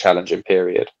really quite a challenging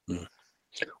period.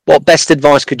 What best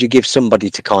advice could you give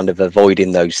somebody to kind of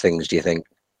avoiding those things, do you think?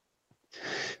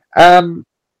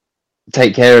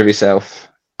 Take care of yourself.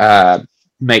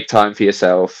 Make time for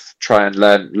yourself. Try and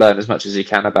learn as much as you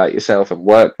can about yourself and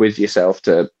work with yourself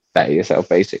to better yourself,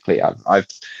 basically. I've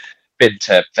been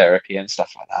to therapy and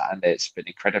stuff like that, and it's been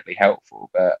incredibly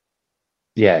helpful. But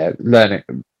yeah, learning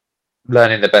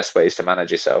the best ways to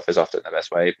manage yourself is often the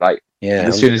best way. Like,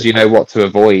 as soon as you know what to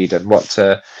avoid and what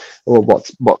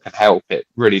can help, it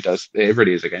really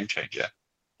is a game changer.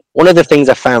 One of the things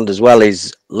I found as well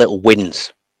is little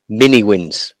wins, mini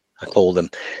wins, I call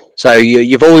them. So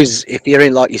you've always, if you're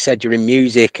in, like you said, you're in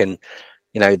music, and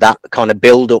that kind of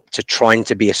build up to trying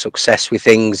to be a success with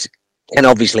things can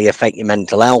obviously affect your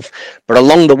mental health. But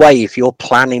along the way, if you're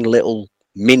planning little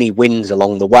mini wins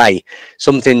along the way,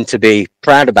 something to be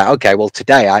proud about. Okay, well,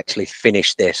 today I actually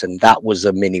finished this, and that was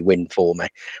a mini win for me.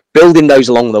 Building those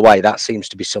along the way, that seems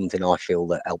to be something I feel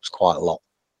that helps quite a lot.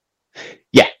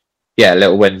 Yeah,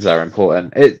 little wins are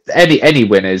important. Any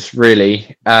win is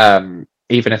really,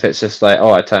 even if it's just like,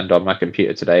 I turned on my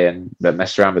computer today and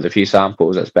messed around with a few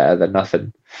samples, that's better than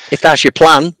nothing. If that's your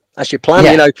plan,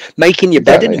 yeah. Making your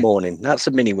bed in the morning, that's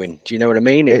a mini win. Do you know what I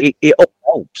mean? It all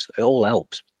helps. It all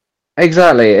helps.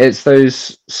 Exactly. It's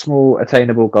those small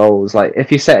attainable goals. Like, if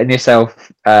you're setting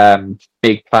yourself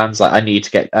big plans, like I need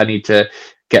to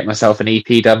get myself an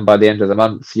EP done by the end of the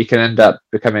month, you can end up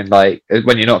becoming like,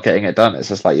 when you're not getting it done, it's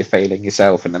just like you're failing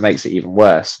yourself, and it makes it even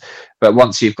worse. But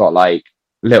once you've got like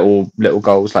little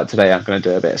goals, like today I'm going to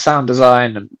do a bit of sound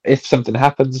design, and if something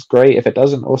happens, great. If it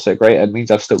doesn't, also great. It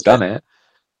means I've still done it.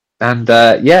 And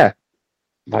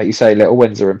like you say, little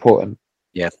wins are important.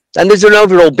 Yeah, and there's an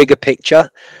overall bigger picture.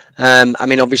 I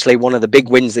mean, obviously, one of the big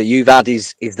wins that you've had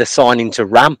is the signing to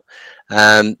RAM.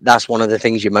 That's one of the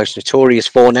things you're most notorious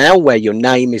for now, where your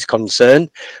name is concerned.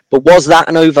 But was that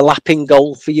an overlapping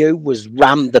goal for you? Was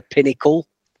RAM the pinnacle,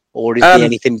 or is there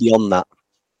anything beyond that?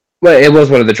 Well, it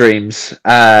was one of the dreams.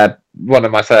 One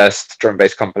of my first drum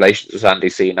bass compilations was Andy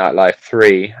C. Nightlife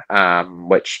 3,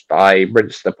 which I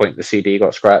rinsed to the point the CD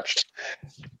got scratched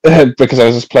because I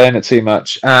was just playing it too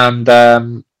much. And I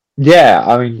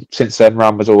mean, since then,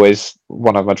 RAM was always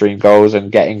one of my dream goals,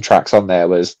 and getting tracks on there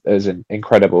was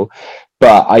incredible.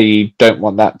 But I don't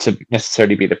want that to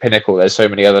necessarily be the pinnacle. There's so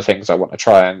many other things I want to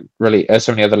try and release. There's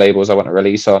so many other labels I want to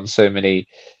release on. So many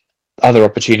other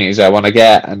opportunities I want to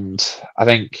get, and I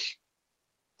think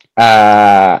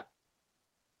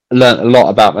learned a lot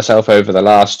about myself over the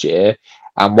last year.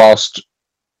 And whilst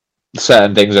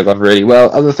certain things have gone really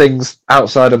well, other things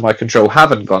outside of my control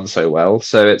haven't gone so well.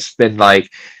 So it's been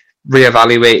like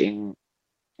reevaluating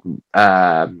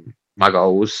my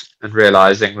goals and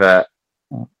realizing that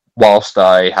whilst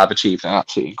I have achieved an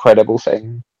absolutely incredible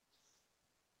thing,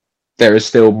 there is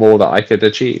still more that I could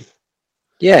achieve.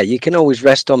 Yeah, you can always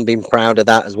rest on being proud of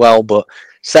that as well, but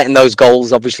setting those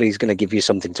goals obviously is going to give you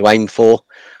something to aim for.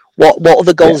 What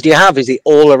other goals do you have? Is it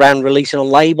all around releasing on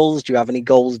labels? Do you have any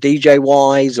goals DJ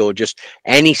wise, or just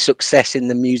any success in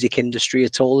the music industry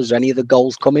at all? Is there any other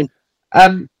goals coming?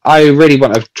 I really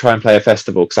want to try and play a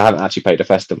festival because I haven't actually played a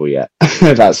festival yet.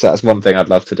 That's one thing I'd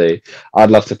love to do.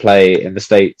 I'd love to play in the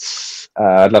States.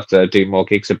 I'd love to do more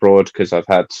gigs abroad because I've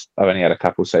only had a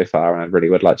couple so far, and I really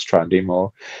would like to try and do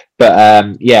more.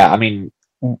 But yeah, I mean,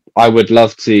 I would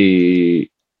love to,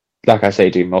 like I say,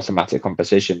 do more thematic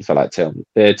composition for like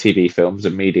TV, films,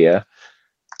 and media,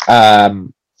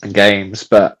 and games.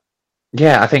 But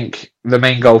yeah, I think the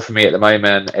main goal for me at the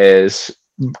moment is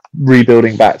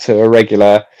rebuilding back to a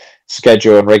regular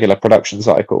schedule and regular production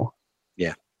cycle.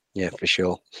 Yeah, for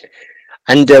sure.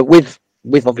 And with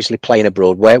obviously playing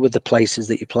abroad, where were the places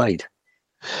that you played?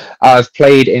 I've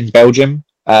played in Belgium,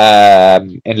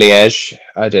 in Liège.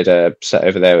 I did a set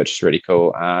over there, which is really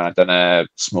cool. I've done a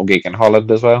small gig in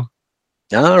Holland as well.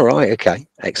 Oh, right, okay,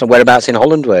 excellent. Whereabouts in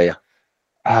Holland were you?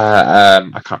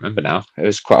 I can't remember now. It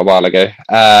was quite a while ago.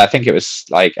 I think it was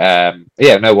like,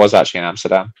 it was actually in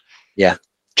Amsterdam. Yeah.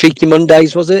 Cheeky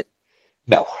Mondays, was it?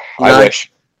 No, I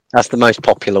wish. That's the most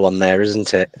popular one there,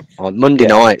 isn't it? On Monday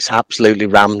nights, absolutely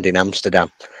rammed in Amsterdam.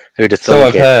 Who'd have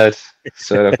thought?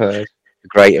 So I've heard.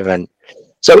 Great event.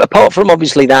 So apart from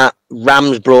obviously that,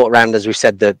 Rams brought around, as we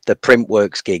said, the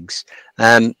Printworks gigs.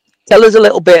 Tell us a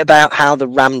little bit about how the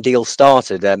Ram deal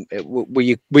started. Were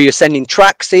you sending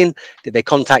tracks in? Did they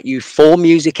contact you for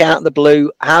music out of the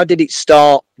blue? How did it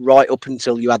start right up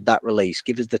until you had that release?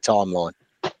 Give us the timeline.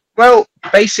 Well,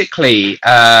 basically,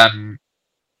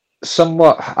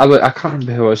 somewhat. I can't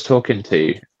remember who I was talking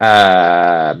to.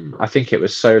 I think it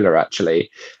was Solar actually.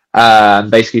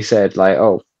 Basically said like,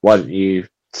 "Oh, why don't you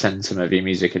send some of your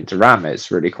music into RAM?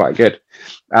 It's really quite good."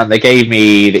 And they gave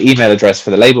me the email address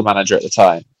for the label manager at the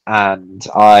time, and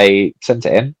I sent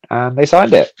it in, and they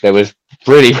signed it. It was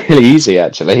really, really easy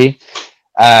actually.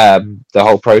 The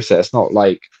whole process, not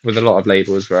like with a lot of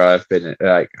labels where I've been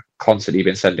like constantly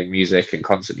been sending music and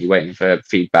constantly waiting for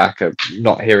feedback of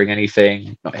not hearing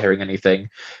anything,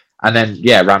 and then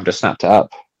Ram just snapped it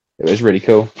up. It was really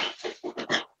cool.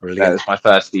 Brilliant. That was my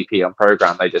first EP on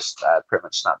program. They just pretty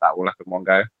much snapped that all up in one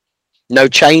go. No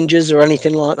changes or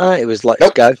anything like that. It was like,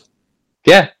 let's go.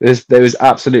 Yeah, there was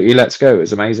absolutely let's go. It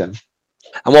was amazing.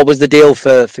 And what was the deal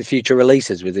for future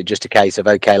releases? Was it just a case of,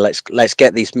 okay, let's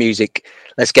get this music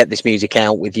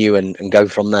out with you and go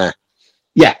from there?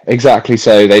 Yeah, exactly.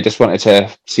 So they just wanted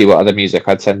to see what other music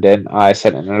I'd send in. I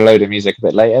sent in a load of music a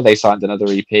bit later. They signed another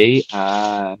EP,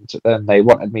 and then they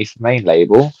wanted me for main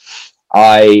label.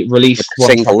 I released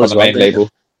one track on the main label.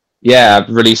 Yeah,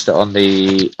 I released it on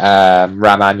the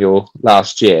RAM annual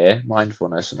last year,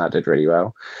 Mindfulness, and that did really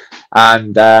well.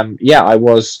 And I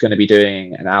was going to be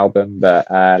doing an album, but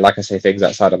like I say, things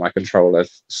outside of my control have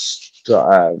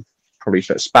probably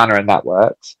put a spanner in that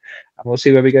works, and we'll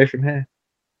see where we go from here.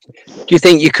 Do you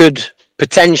think you could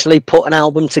potentially put an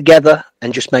album together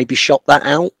and just maybe shop that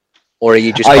out, or are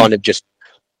you just kind of just?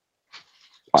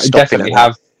 I definitely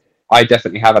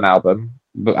have an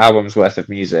album's worth of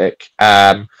music.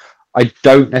 I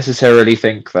don't necessarily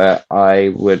think that I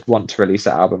would want to release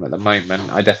that album at the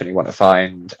moment. I definitely want to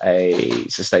find a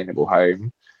sustainable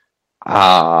home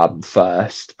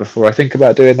first before I think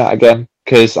about doing that again,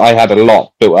 because I had a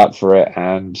lot built up for it,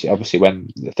 and obviously when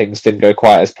things didn't go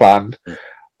quite as planned,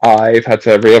 I've had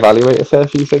to reevaluate a fair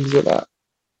few things with that.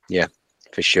 Yeah,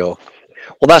 for sure.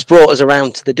 Well, that's brought us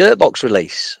around to the Dirtbox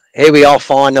release. Here we are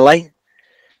finally.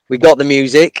 We got the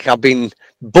music. I've been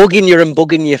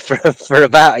bugging you for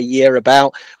about a year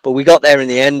but we got there in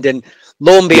the end, and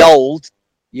lo and behold,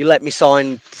 you let me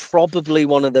sign probably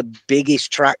one of the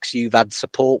biggest tracks you've had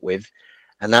support with,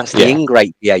 and that's the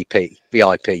Ingrate VIP.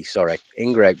 Sorry,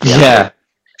 Ingrate VIP. Yeah.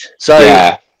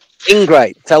 So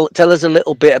Ingrate, tell us a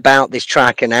little bit about this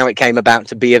track and how it came about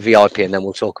to be a VIP, and then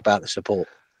we'll talk about the support.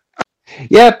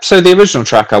 Yeah, so the original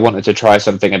track, I wanted to try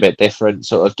something a bit different,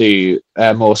 sort of do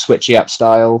a more switchy up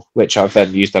style, which I've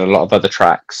then used on a lot of other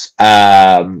tracks.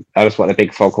 I just wanted a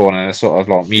big foghorn and a sort of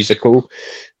like musical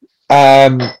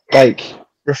like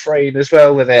refrain as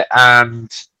well with it,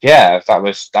 and that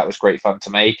was great fun to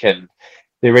make. And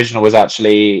the original was there's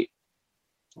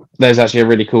actually a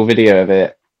really cool video of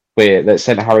it that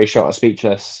sent Harry Shotter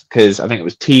speechless, because I think it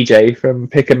was TJ from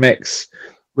Pick and Mix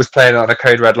was playing on a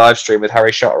Code Red live stream with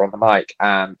Harry Shotter on the mic,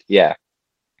 and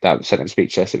that sent him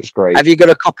speechless. It was great. Have you got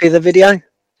a copy of the video?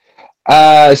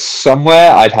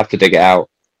 Somewhere. I'd have to dig it out.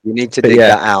 You need to dig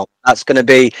that out. That's going to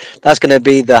be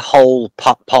the whole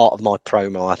part of my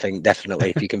promo, I think,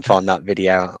 definitely, if you can find that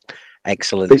video out.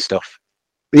 Excellent stuff.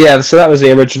 Yeah, so that was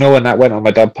the original, and that went on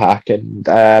my dub pack, and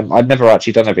I'd never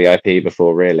actually done a VIP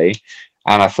before, really,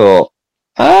 and I thought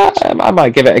I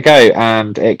might give it a go,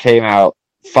 and it came out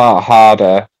far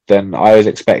harder than I was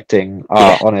expecting.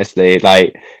 Honestly,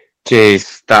 like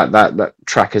Jeez, that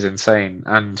track is insane.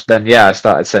 And then yeah, I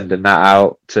started sending that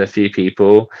out to a few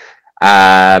people.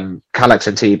 Calix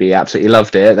and TB absolutely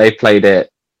loved it. They played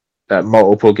it at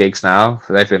multiple gigs now.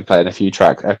 They've been playing a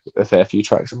fair few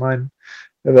tracks of mine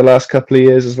over the last couple of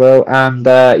years as well. And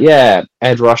yeah,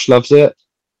 Ed Rush loves it.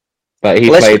 But he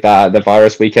played that at the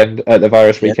Virus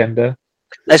Weekender.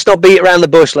 Let's not beat around the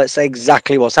bush. Let's say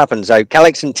exactly what's happened. So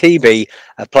Calix and TB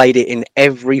have played it in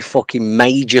every fucking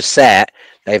major set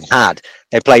they've had.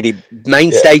 They played it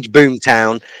main stage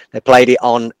Boomtown. They played it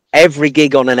on every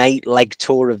gig on an 8-leg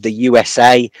tour of the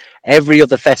USA, every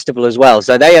other festival as well.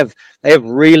 So they have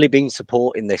really been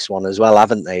supporting this one as well,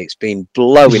 haven't they? It's been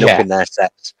blowing up in their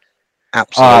sets.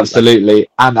 Absolutely. Oh, absolutely.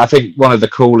 And I think one of the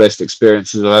coolest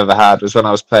experiences I've ever had was when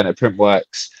I was playing at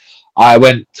Printworks. I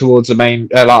went towards the main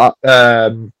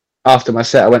after my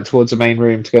set. I went towards the main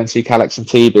room to go and see Calix and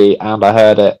TB, and I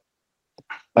heard it,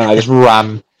 and I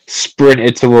just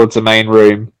sprinted towards the main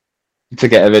room to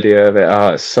get a video of it. Oh,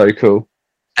 it's so cool.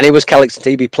 And it was Calix and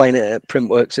TB playing it at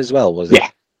Printworks as well, was it?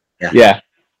 Yeah.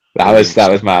 That was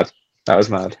mad. That was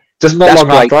mad. Just not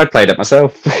long after I played it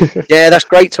myself. Yeah, that's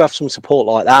great to have some support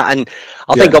like that. And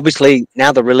I think obviously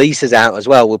now the release is out as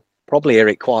well, we'll probably hear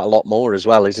it quite a lot more as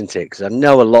well, isn't it? Because I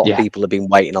know a lot of people have been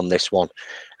waiting on this one.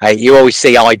 You always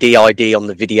see ID on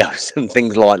the videos and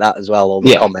things like that as well, all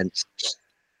the comments.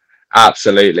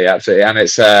 Absolutely. And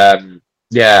it's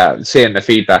seeing the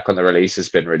feedback on the release has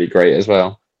been really great as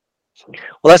well.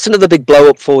 Well, that's another big blow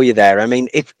up for you there. I mean,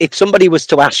 if somebody was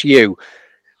to ask you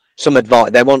some advice,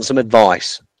 they want some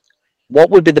advice, what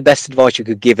would be the best advice you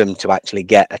could give them to actually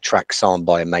get a track signed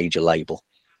by a major label?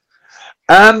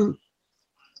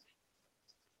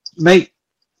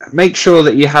 Make sure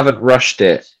that you haven't rushed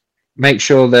it. Make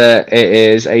sure that it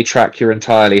is a track you're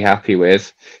entirely happy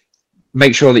with.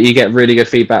 Make sure that you get really good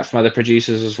feedback from other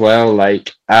producers as well.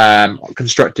 Like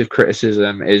constructive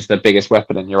criticism is the biggest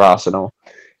weapon in your arsenal.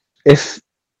 If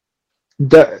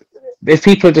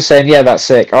people are just saying, yeah, that's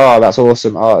sick, oh, that's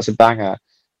awesome, oh, that's a banger,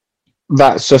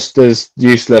 that's just as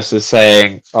useless as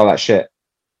saying, oh, that's shit.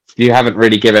 You haven't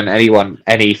really given anyone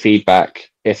any feedback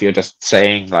if you're just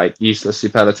saying like useless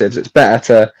superlatives. It's better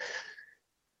to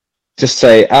just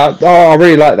say, oh, I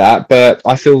really like that, but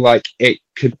I feel like it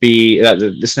could be that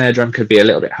the snare drum could be a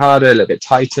little bit harder, a little bit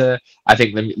tighter. I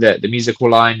think the musical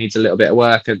line needs a little bit of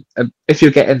work. And if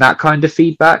you're getting that kind of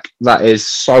feedback, that is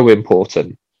so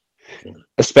important.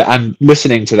 And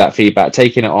listening to that feedback,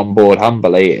 taking it on board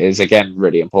humbly is, again,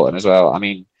 really important as well. I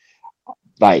mean,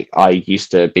 like, I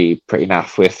used to be pretty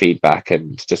naff with feedback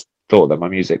and just thought that my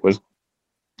music was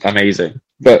amazing,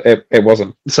 but it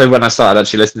wasn't. So when I started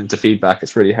actually listening to feedback,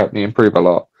 it's really helped me improve a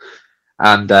lot.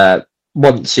 And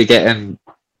once you're getting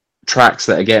tracks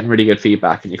that are getting really good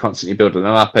feedback and you're constantly building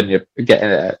them up and you're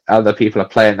getting other people are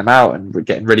playing them out and we're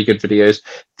getting really good videos,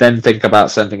 then think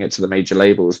about sending it to the major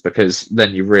labels, because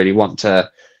then you really want to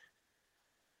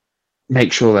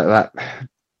make sure that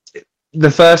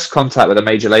the first contact with a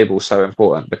major label is so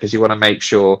important, because you want to make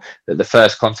sure that the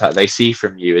first contact they see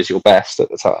from you is your best at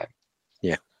the time.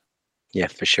 Yeah,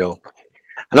 for sure.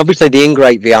 And obviously the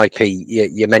Ingrate VIP,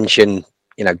 you mentioned,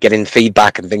 getting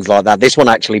feedback and things like that. This one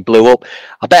actually blew up.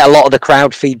 I bet a lot of the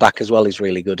crowd feedback as well is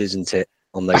really good, isn't it,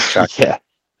 on those tracks?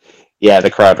 Yeah, the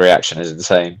crowd reaction is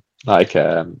insane. Like,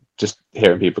 just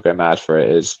hearing people go mad for it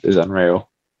is unreal.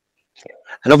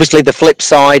 And obviously the flip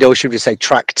side, or should we say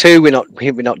track 2, we're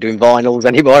not doing vinyls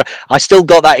anymore. I still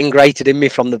got that ingrated in me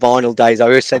from the vinyl days. I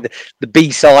always say the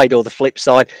B side or the flip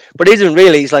side, but it isn't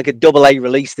really. It's like a AA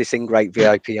release, this Ingrate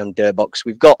VIP on Dirtbox.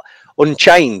 We've got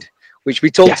Unchained, which we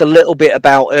talked a little bit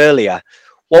about earlier.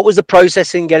 What was the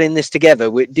process in getting this together?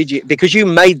 Because you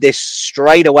made this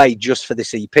straight away just for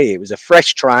this EP. It was a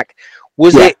fresh track.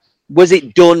 Was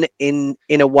it done in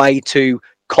a way to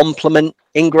complement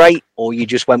Ingrate, or you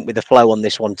just went with the flow on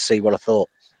this one to see what I thought?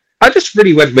 I just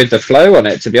really went with the flow on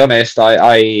it, to be honest.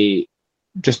 I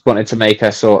just wanted to make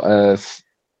a sort of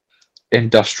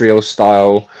industrial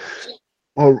style,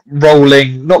 or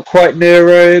rolling, not quite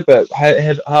neuro, but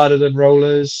harder than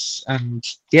rollers. And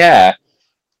yeah,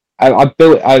 I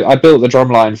built the drum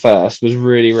line first, was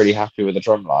really, really happy with the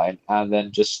drum line, and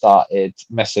then just started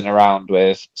messing around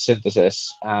with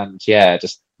synthesis, and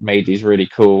just made these really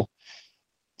cool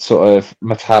sort of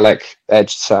metallic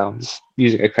edged sounds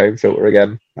using a comb filter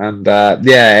again. And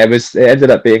it ended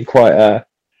up being quite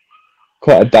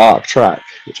a dark track,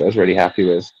 which I was really happy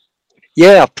with.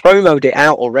 Yeah, I promoted it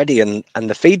out already, and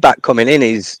the feedback coming in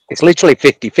it's literally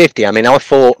 50-50. I mean, I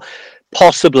thought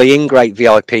possibly Ingrate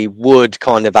VIP would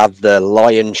kind of have the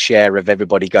lion's share of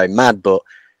everybody going mad, but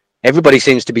everybody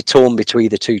seems to be torn between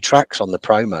the two tracks on the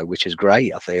promo, which is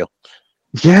great, I feel.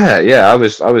 Yeah. I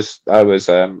was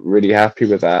really happy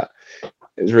with that.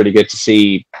 It was really good to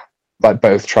see like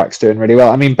both tracks doing really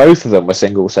well. I mean, both of them were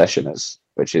single sessioners,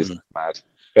 which is mad.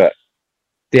 But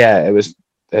yeah,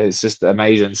 it's just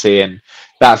amazing seeing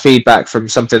that feedback from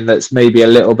something that's maybe a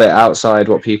little bit outside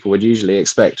what people would usually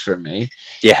expect from me.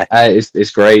 Yeah,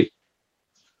 it's great.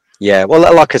 yeah. Well,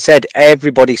 like I said,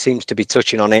 everybody seems to be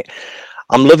touching on it.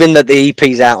 I'm loving that the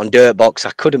EP's out on Dirtbox.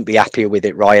 I couldn't be happier with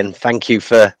it, Ryan. Thank you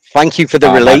for the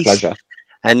My release. pleasure.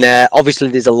 And obviously,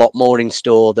 there's a lot more in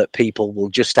store that people will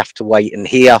just have to wait and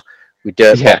hear with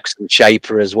Dirtbox and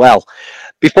Shayper as well.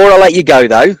 Before I let you go,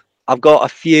 though, I've got a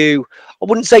few, I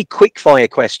wouldn't say quick fire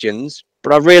questions,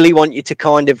 but I really want you to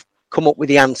kind of come up with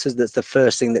the answers. That's the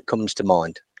first thing that comes to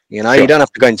mind. You know, Sure. you don't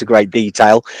have to go into great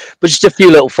detail, but just a few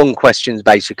little fun questions,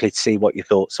 basically, to see what your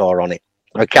thoughts are on it.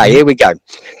 Okay, here we go.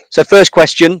 So, first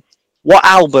question: what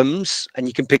albums, and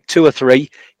you can pick 2 or 3,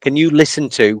 can you listen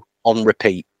to on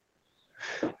repeat?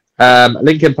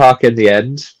 Linkin Park in the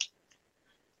end.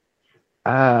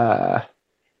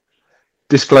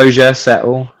 Disclosure,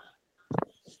 Settle,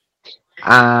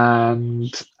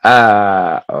 and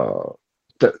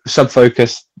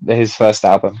Subfocus, his first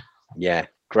album. Yeah,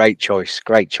 great choice.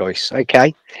 Great choice.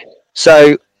 Okay.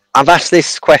 So I've asked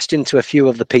this question to a few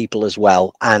of the people as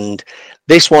well. And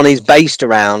this one is based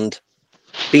around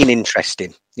being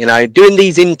interesting. You know, doing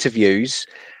these interviews,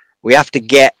 we have to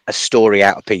get a story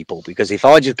out of people, because if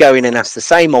I just go in and ask the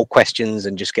same old questions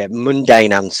and just get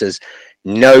mundane answers,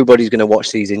 nobody's going to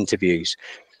watch these interviews.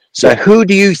 So who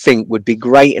do you think would be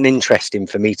great and interesting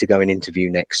for me to go and interview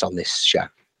next on this show?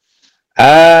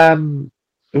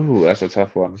 Ooh, that's a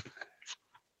tough one.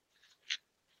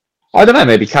 I don't know,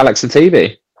 maybe Calax and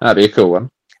TV. That'd be a cool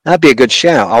one. That'd be a good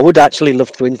shout. I would actually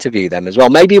love to interview them as well.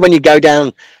 Maybe when you go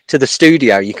down to the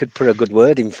studio, you could put a good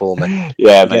word in for me.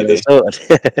 Yeah, maybe.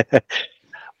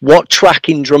 What track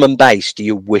in drum and bass do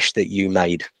you wish that you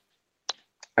made?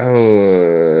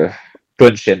 Oh,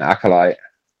 Bunchin, Acolyte.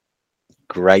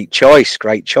 Great choice.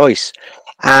 Great choice.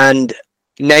 And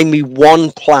name me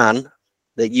one plan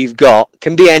that you've got.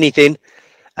 Can be anything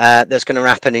that's going to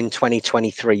happen in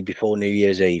 2023 before New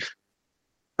Year's Eve.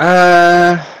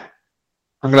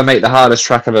 I'm gonna make the hardest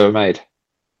track I've ever made.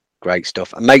 Great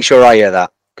stuff. And make sure I hear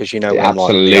that, because you know what I'm like.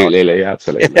 Absolutely,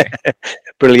 absolutely.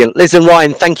 Brilliant. Listen,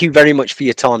 Ryan, thank you very much for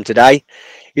your time today.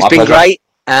 It's been great.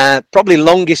 Probably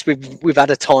longest we've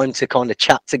had a time to kind of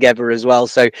chat together as well.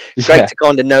 So it's great to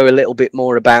kind of know a little bit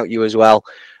more about you as well.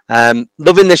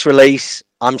 Loving this release.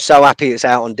 I'm so happy it's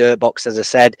out on Dirtbox. As I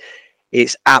said,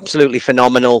 it's absolutely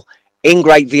phenomenal. In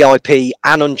great VIP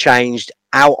and unchanged,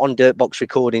 out on Dirtbox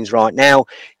Recordings right now.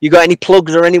 You got any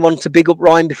plugs or anyone to big up,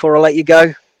 Ryan, before I let you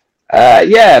go?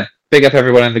 Yeah, big up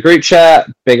everyone in the group chat.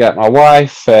 Big up my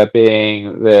wife for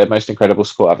being the most incredible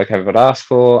support I've ever asked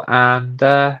for. And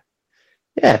yeah,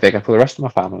 big up all the rest of my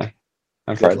family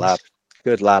and friends. Good lad.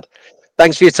 Good lad.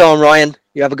 Thanks for your time, Ryan.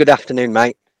 You have a good afternoon,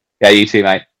 mate. Yeah, you too,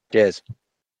 mate. Cheers.